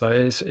 So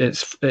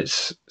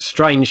it's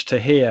strange to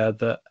hear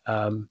that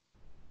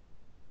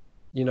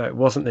it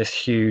wasn't this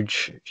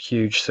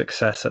huge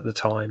success at the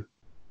time.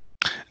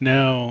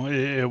 No,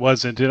 it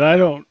wasn't, and I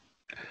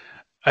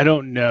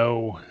don't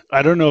know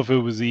if it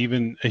was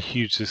even a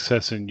huge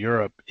success in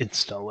Europe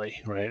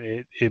instantly,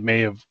 right? It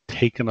may have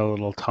taken a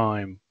little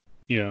time,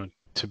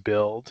 to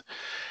build.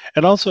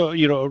 And also,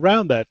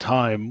 around that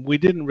time, we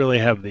didn't really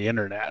have the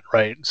internet,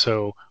 right?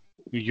 So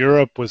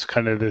Europe was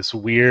kind of this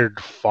weird,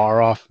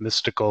 far-off,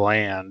 mystical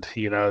land,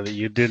 that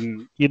you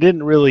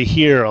didn't really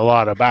hear a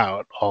lot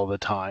about all the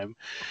time,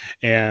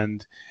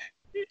 and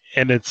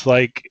it's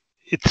like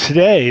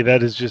today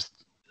that is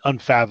just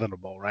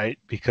unfathomable, right?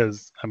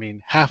 Because I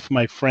mean, half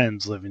my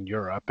friends live in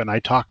Europe, and I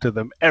talk to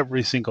them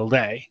every single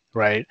day,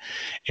 right?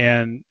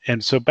 And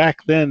so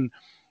back then,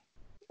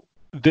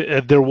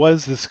 there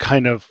was this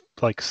kind of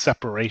like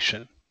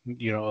separation,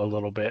 a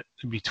little bit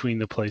between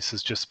the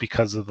places, just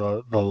because of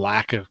the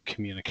lack of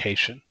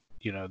communication,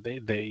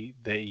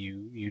 that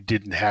you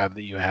didn't have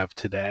that you have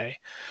today.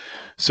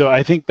 So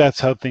I think that's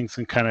how things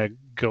can kind of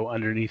go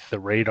underneath the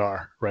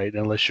radar, right?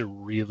 Unless you're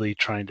really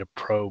trying to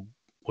probe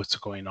what's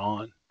going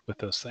on with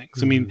those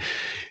things. I mean,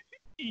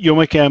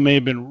 Yomika may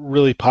have been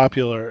really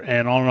popular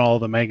and on all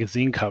the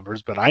magazine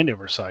covers, but I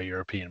never saw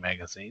European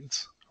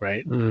magazines,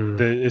 right?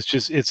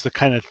 It's the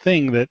kind of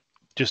thing that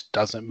just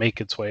doesn't make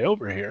its way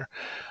over here.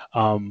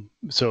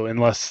 So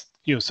unless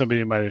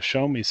somebody might have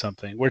shown me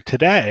something, where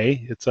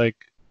today it's like,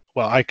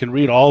 well, I can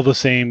read all the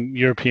same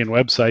European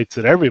websites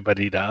that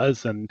everybody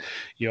does, and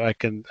I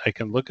can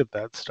look at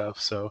that stuff.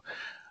 So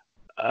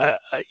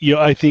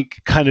I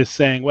think kind of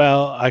saying,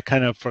 well, I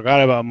kind of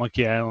forgot about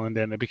Monkey Island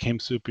and it became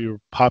super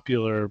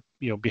popular,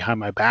 behind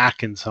my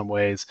back in some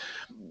ways,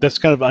 that's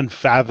kind of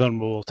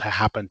unfathomable to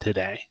happen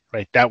today,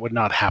 right? That would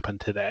not happen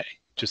today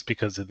just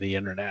because of the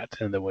internet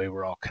and the way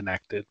we're all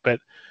connected.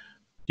 But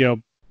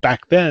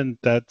back then,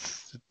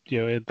 that's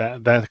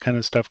that kind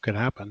of stuff could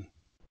happen.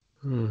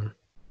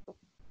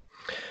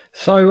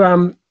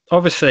 So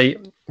obviously,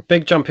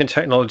 big jump in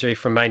technology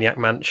from Maniac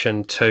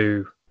Mansion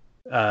to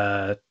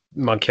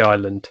Monkey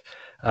Island.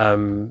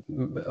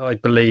 I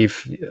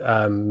believe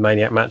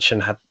Maniac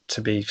Mansion had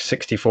to be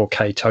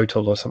 64K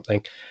total or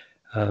something,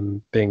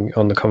 being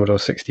on the Commodore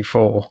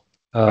 64.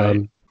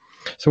 Right.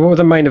 So what were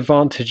the main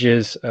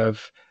advantages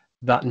of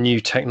that new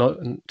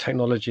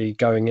technology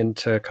going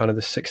into kind of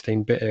the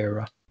 16-bit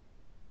era?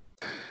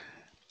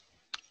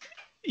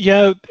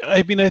 Yeah,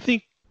 I mean, I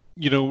think,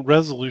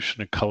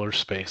 resolution and color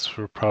space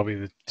were probably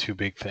the two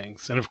big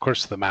things. And of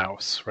course, the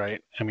mouse,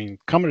 right? I mean,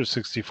 Commodore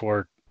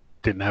 64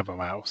 didn't have a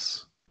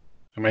mouse.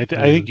 I mean, I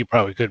think you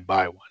probably could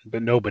buy one,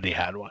 but nobody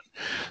had one.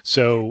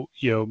 So,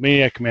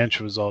 Maniac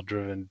Mansion was all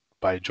driven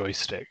by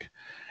joystick.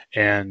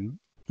 And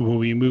when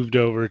we moved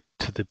over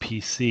to the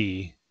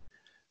PC,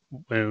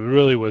 it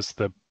really was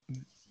the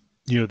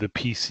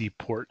PC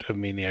port of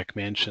Maniac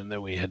Mansion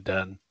that we had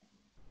done,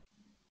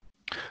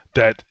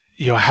 that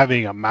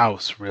having a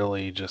mouse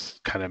really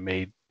just kind of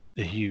made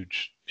a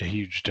huge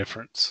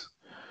difference.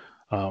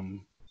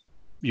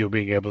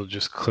 Being able to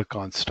just click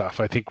on stuff,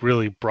 I think,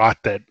 really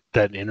brought that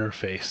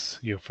interface,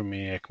 for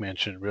Maniac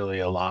Mansion really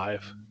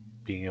alive,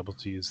 being able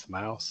to use the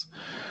mouse.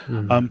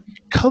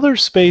 Color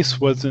space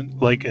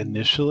wasn't like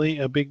initially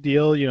a big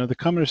deal. The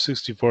Commodore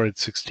 64 had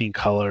 16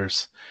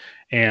 colors,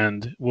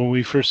 and when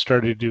we first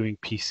started doing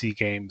PC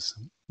games,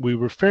 we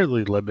were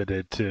fairly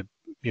limited to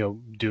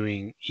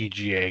doing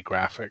EGA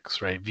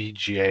graphics, right?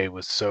 VGA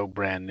was so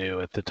brand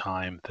new at the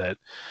time that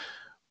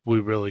we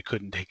really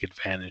couldn't take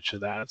advantage of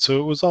that. So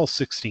it was all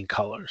 16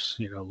 colors.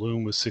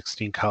 Loom was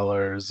 16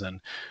 colors, and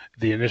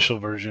the initial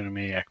version of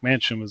Maniac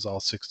Mansion was all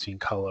 16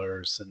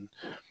 colors. And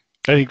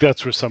I think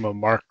that's where some of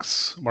Mark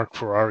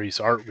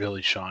Ferrari's art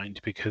really shined,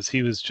 because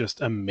he was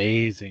just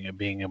amazing at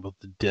being able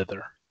to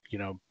dither,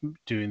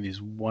 doing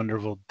these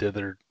wonderful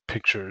dithered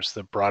pictures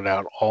that brought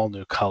out all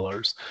new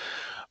colors.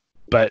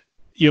 But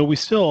we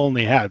still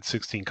only had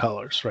 16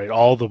 colors, right,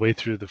 all the way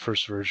through the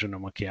first version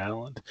of Monkey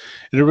Island.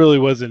 And it really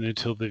wasn't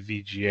until the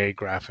VGA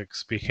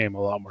graphics became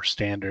a lot more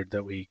standard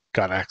that we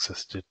got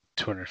access to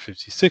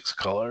 256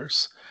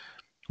 colors,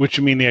 which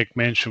Maniac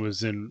Mansion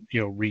was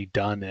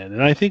redone in.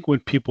 And I think when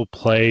people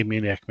play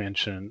Maniac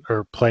Mansion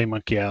or play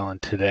Monkey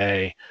Island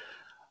today,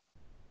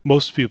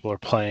 most people are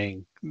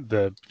playing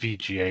the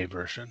VGA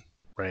version,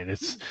 right?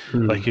 It's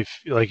like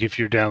if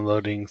you're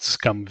downloading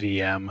Scum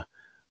VM,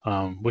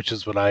 which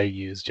is what I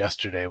used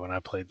yesterday when I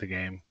played the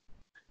game.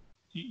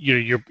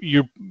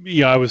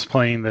 I was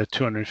playing the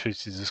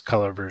 256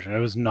 color version. I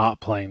was not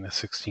playing the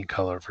 16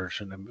 color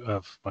version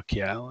of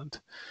Monkey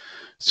Island.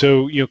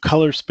 So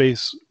color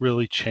space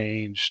really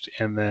changed,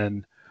 and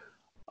then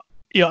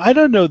I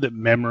don't know that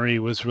memory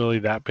was really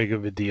that big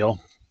of a deal,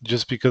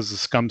 just because the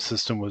Scum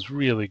system was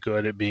really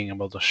good at being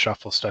able to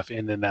shuffle stuff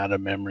in and out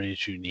of memory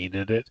as you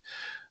needed it.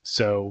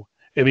 So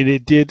I mean,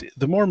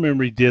 the more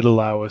memory did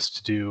allow us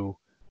to do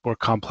more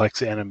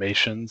complex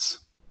animations,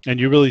 and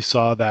you really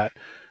saw that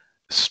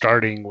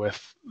starting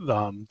with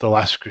the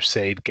Last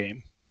Crusade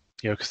game.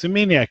 Because in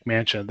Maniac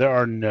Mansion, there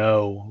are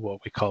no what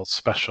we call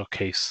special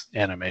case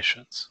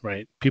animations,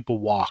 right? People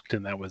walked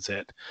and that was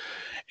it.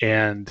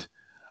 And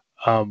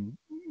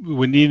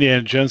when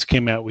Indiana Jones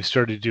came out, we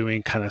started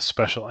doing kind of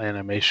special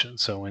animation.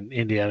 So when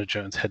Indiana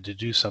Jones had to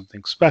do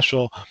something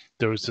special,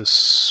 there was this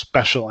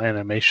special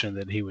animation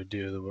that he would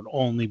do that would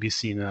only be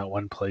seen in that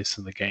one place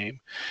in the game.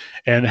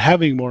 And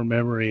having more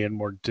memory and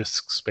more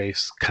disk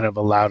space kind of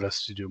allowed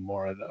us to do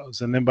more of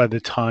those. And then by the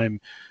time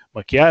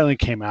Monkey Island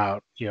came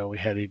out, we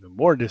had even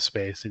more disk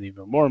space and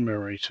even more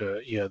memory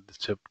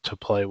to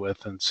play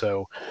with. And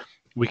so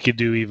we could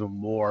do even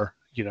more,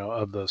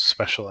 of those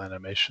special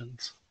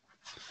animations.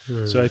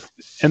 So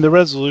and the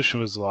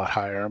resolution was a lot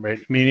higher. Right?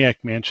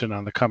 Maniac Mansion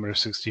on the Commodore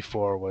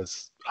 64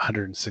 was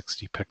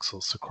 160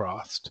 pixels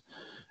across,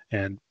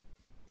 and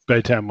by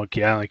the time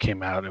Monkey Island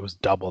came out, it was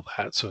double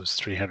that, so it was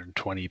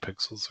 320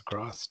 pixels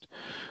across.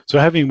 So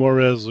having more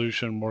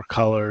resolution, more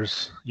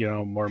colors,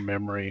 more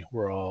memory,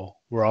 were all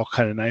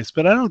kind of nice.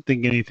 But I don't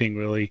think anything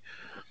really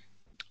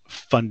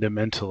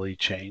fundamentally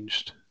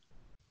changed.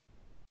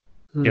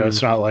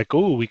 It's not like,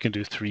 oh, we can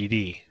do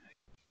 3D.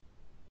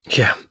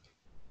 Yeah.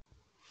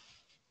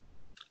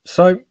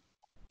 So,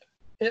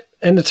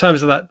 in the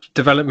terms of that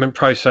development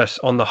process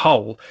on the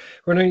whole,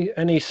 were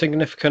any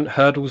significant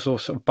hurdles or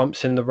sort of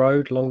bumps in the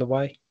road along the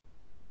way?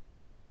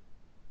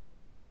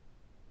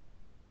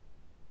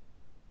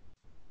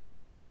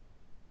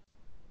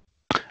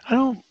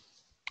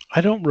 I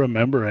don't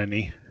remember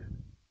any.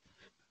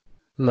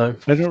 No.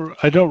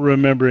 I don't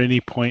remember any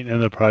point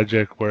in the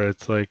project where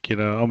it's like,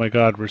 oh my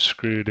God, we're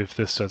screwed if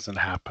this doesn't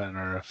happen,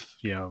 or if,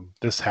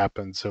 this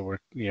happens, so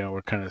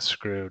we're kind of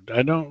screwed.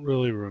 I don't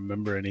really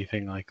remember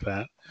anything like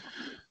that.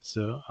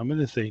 So I'm going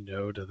to say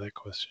no to that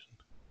question.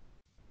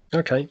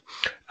 Okay.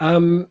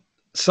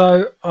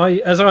 So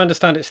as I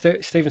understand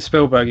it, Steven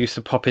Spielberg used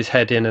to pop his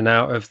head in and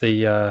out of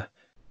the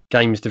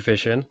games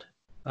division.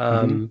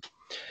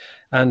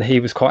 And he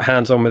was quite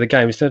hands-on with the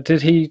games. So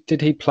did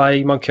he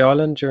play Monkey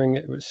Island during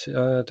its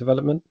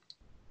development?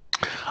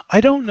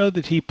 I don't know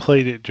that he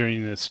played it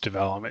during this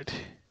development.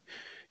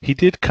 He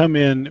did come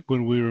in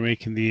when we were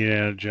making the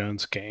Indiana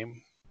Jones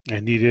game,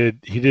 and he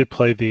did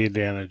play the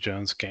Indiana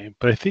Jones game.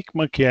 But I think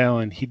Monkey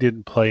Island he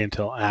didn't play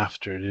until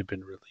after it had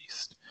been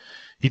released.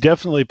 He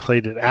definitely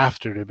played it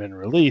after it had been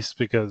released,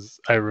 because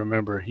I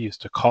remember he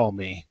used to call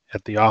me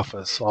at the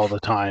office all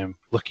the time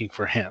looking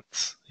for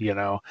hints,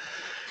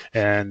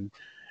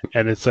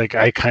 and it's like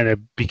I kind of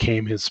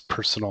became his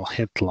personal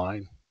hint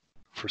line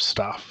for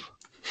stuff.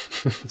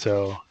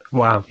 So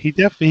wow, he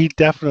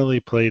definitely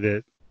played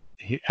it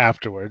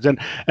afterwards, and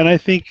I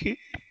think,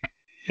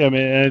 I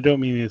mean, I don't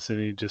mean this in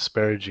any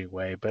disparaging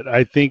way, but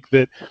I think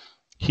that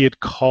he had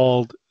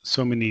called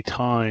so many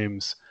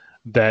times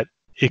that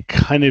it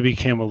kind of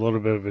became a little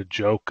bit of a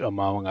joke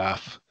among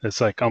us. It's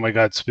like, oh my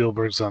God,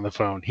 Spielberg's on the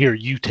phone. Here,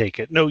 you take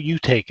it. No, you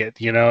take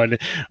it. And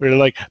we're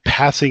like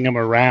passing him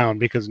around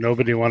because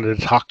nobody wanted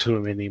to talk to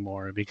him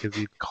anymore because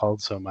he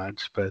called so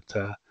much. But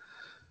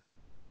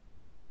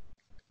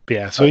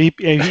yeah, so he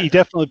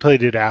definitely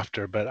played it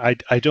after, but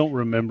I don't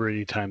remember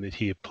any time that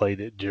he had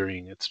played it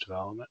during its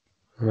development.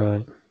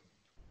 Right.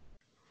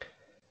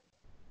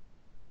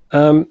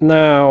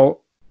 Now,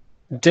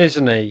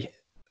 Disney,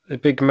 the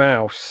big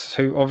mouse,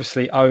 who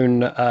obviously own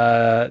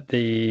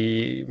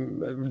the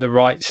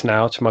rights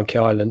now to Monkey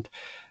Island.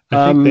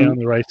 I think they own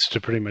the rights to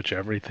pretty much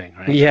everything,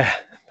 right? Yeah,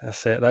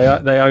 that's it.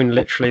 They own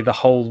literally the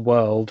whole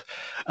world.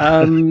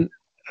 Now,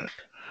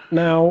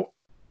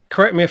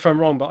 correct me if I'm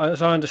wrong, but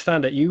as I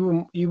understand it,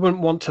 you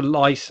wouldn't want to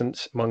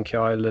license Monkey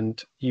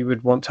Island. You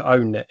would want to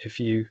own it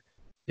if you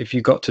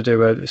got to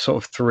do a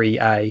sort of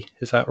 3A.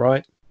 Is that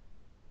right?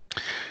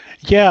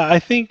 Yeah, I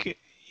think,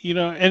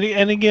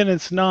 and again,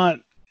 it's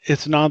not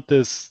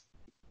this,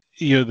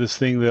 this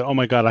thing that, oh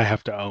my God, I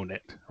have to own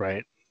it,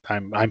 right?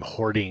 I'm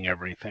hoarding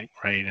everything,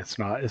 right? It's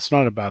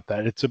not about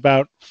that. It's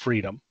about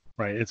freedom,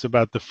 right? It's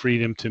about the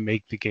freedom to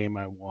make the game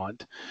I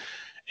want,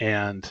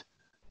 and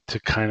to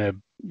kind of,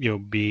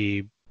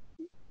 be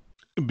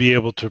be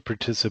able to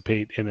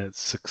participate in its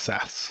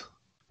success.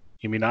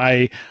 I mean,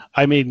 I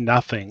made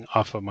nothing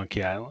off of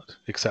Monkey Island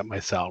except my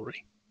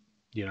salary.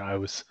 I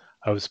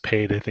was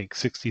paid, I think,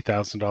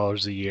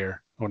 $60,000 a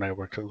year when I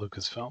worked at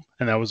Lucasfilm,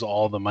 and that was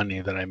all the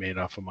money that I made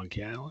off of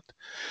Monkey Island.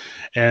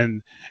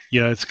 And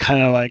it's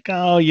kind of like,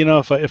 oh,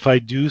 if I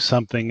do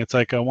something, it's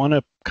like I want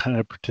to kind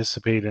of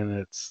participate in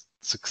its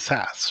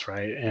success,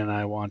 right? And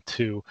I want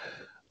to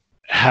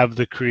have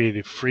the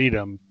creative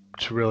freedom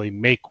to really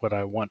make what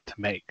I want to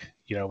make,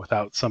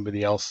 without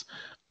somebody else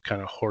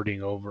kind of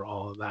hoarding over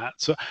all of that.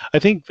 So I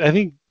think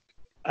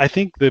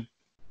that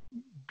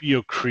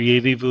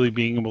creatively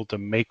being able to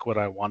make what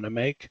I want to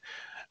make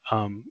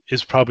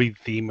is probably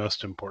the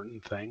most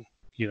important thing,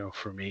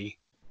 for me,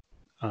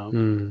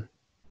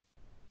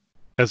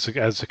 as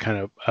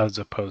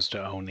opposed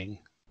to owning.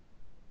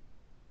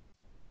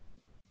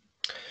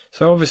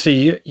 So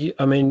obviously,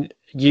 I mean,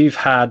 you've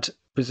had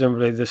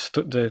presumably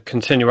the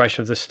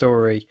continuation of the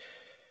story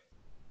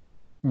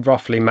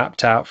roughly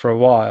mapped out for a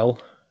while.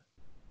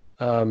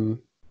 Are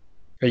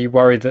you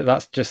worried that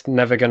that's just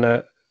never going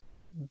to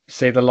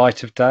see the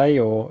light of day,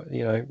 or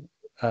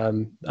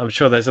I'm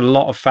sure there's a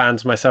lot of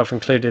fans, myself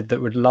included, that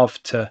would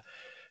love to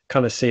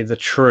kind of see the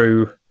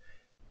true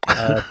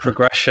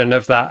progression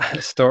of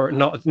that story,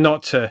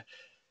 not to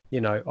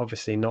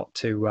obviously not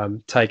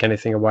to take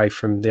anything away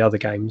from the other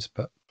games,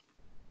 but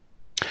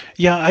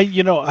yeah, I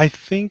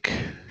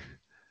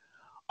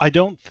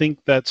don't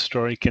think that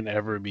story can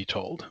ever be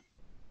told,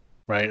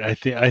 right? I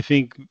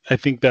think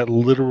that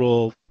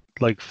literal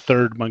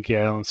third Monkey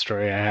Island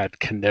story I had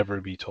can never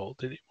be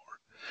told anymore.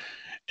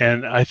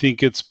 And I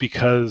think it's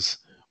because,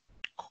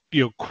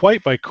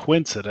 quite by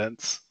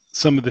coincidence,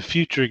 some of the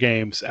future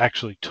games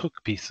actually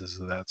took pieces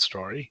of that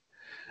story,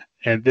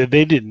 and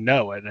they didn't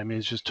know it. I mean,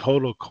 it's just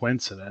total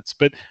coincidence.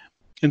 But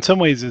in some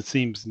ways, it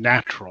seems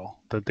natural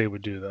that they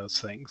would do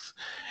those things.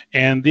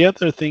 And the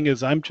other thing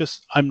is, I'm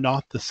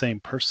not the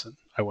same person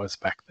I was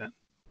back then.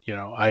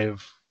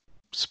 I've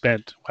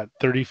spent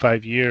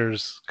 35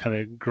 years kind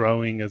of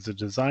growing as a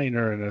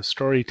designer and a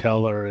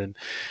storyteller, and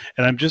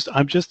I'm just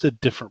a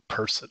different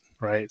person,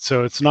 right?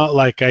 So it's not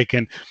like I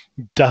can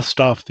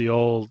dust off the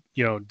old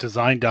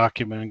design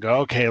document and go,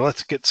 okay,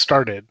 let's get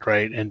started,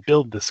 right, and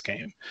build this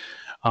game.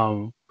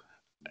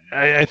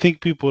 I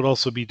think people would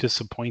also be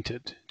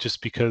disappointed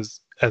just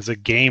because as a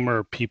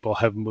gamer people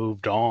have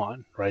moved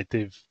on, right?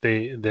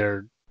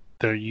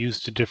 They're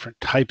used to different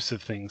types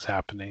of things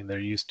happening. They're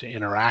used to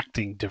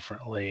interacting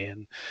differently,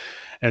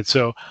 and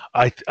so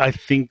I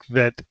think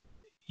that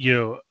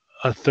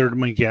a third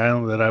Monkey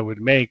Island that I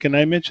would make, and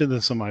I mentioned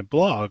this on my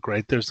blog,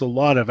 right? There's a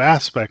lot of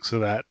aspects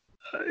of that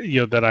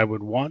that I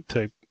would want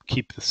to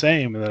keep the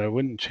same and that I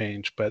wouldn't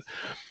change, but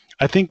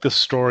I think the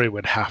story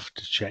would have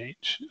to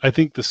change. I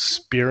think the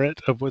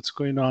spirit of what's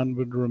going on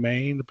would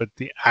remain, but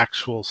the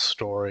actual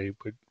story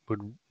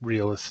would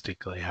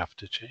realistically have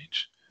to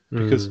change.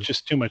 Because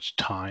just too much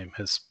time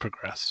has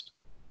progressed.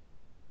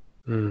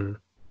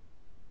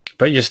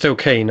 But you're still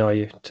keen, are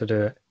you, to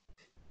do it?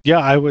 Yeah,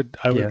 I would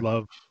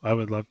love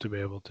to be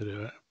able to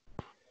do it.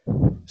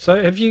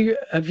 So have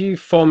you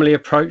formally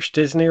approached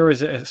Disney, or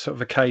is it a sort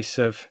of a case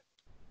of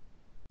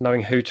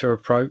knowing who to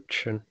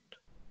approach? And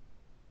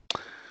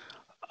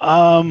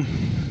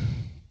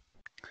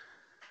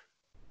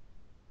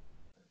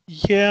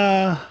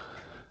yeah,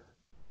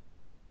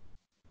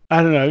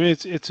 I don't know.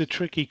 It's a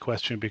tricky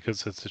question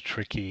because it's a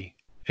tricky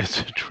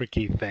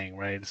thing,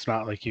 right? It's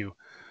not like you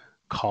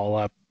call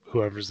up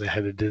whoever's the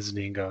head of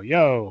Disney and go,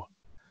 "Yo,"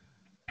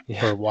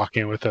 or walk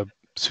in with a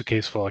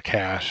suitcase full of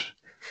cash.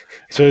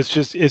 So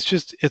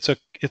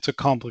it's a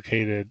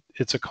complicated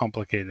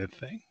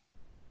thing.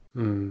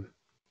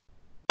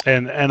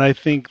 And I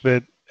think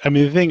that, I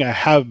mean, the thing I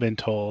have been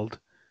told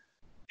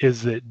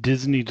is that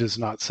Disney does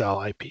not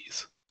sell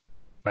IPs,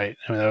 right?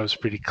 I mean, that was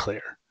pretty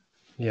clear.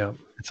 Yeah.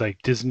 It's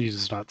like Disney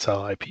does not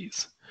sell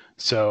IPs.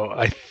 So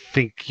I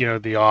think,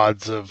 the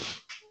odds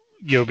of,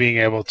 being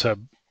able to,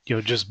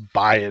 just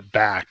buy it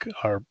back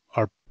are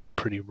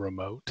pretty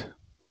remote.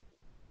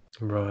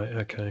 Right.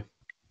 Okay.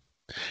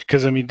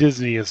 Because, I mean,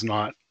 Disney it's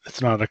not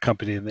a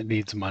company that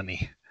needs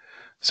money.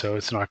 So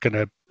it's not going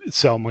to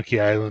sell Monkey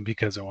Island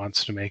because it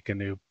wants to make a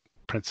new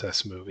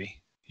princess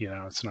movie.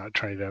 It's not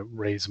trying to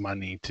raise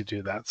money to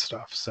do that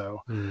stuff.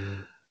 So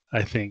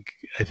I think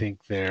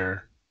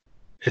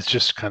it's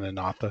just kind of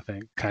not the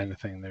kind of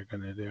thing they're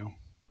going to do.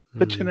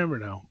 But you never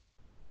know.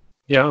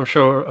 Yeah, I'm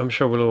sure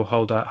we'll all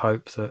hold out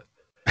hope that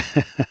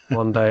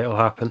one day it'll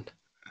happen.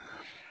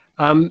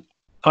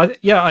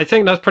 I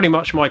think that's pretty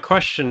much my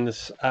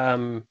questions.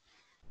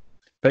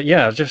 But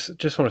yeah,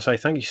 just want to say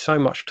thank you so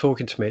much for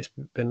talking to me. It's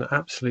been an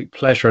absolute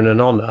pleasure and an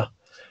honor.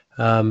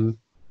 And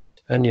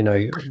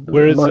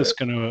where is this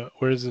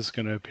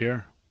going to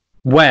appear?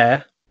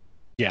 Where?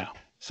 Yeah.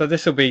 So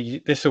this will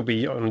be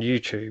on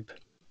YouTube.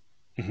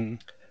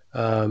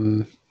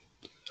 Mm-hmm.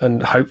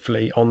 And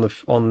hopefully on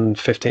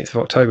 15th of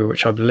October,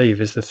 which I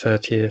believe is the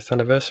 30th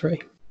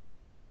anniversary.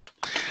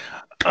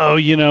 Oh,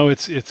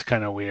 it's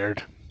kind of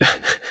weird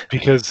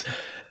because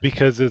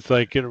because it's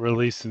like it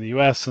released in the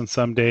US on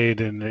some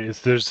date, and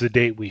there's the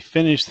date we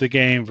finished the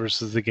game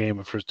versus the game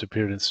it first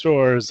appeared in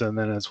stores, and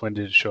then it's when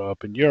did it show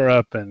up in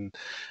Europe, and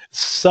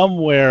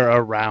somewhere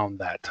around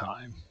that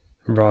time.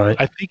 Right.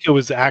 I think it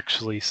was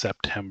actually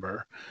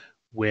September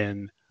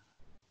when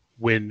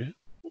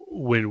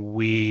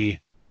we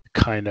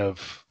kind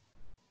of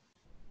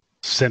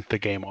sent the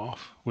game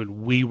off,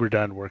 when we were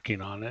done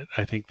working on it.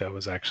 I think that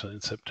was actually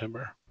in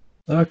September.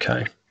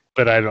 Okay.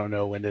 But I don't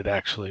know when it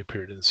actually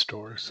appeared in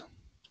stores.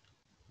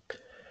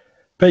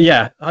 But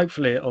yeah,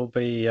 hopefully it'll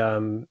be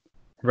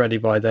ready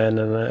by then,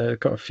 and I've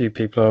got a few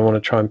people I want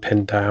to try and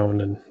pin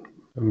down, and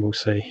we'll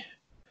see.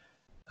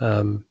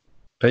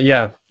 But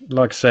yeah,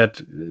 like I said,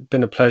 it's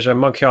been a pleasure.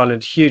 Monkey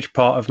Island, huge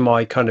part of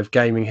my kind of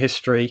gaming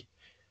history,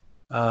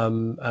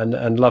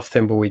 and love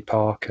Thimbleweed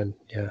Park, and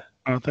yeah.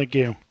 Oh, thank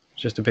you.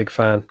 Just a big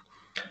fan.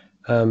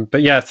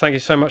 But yeah, thank you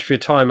so much for your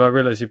time. I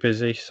realize you're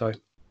busy, so.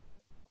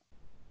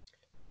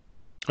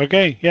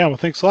 Okay, yeah, well,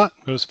 thanks a lot.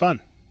 It was fun.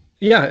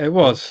 Yeah, it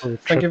was.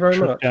 Thank you very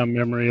much. Down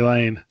memory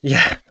lane.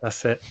 Yeah,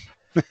 that's it.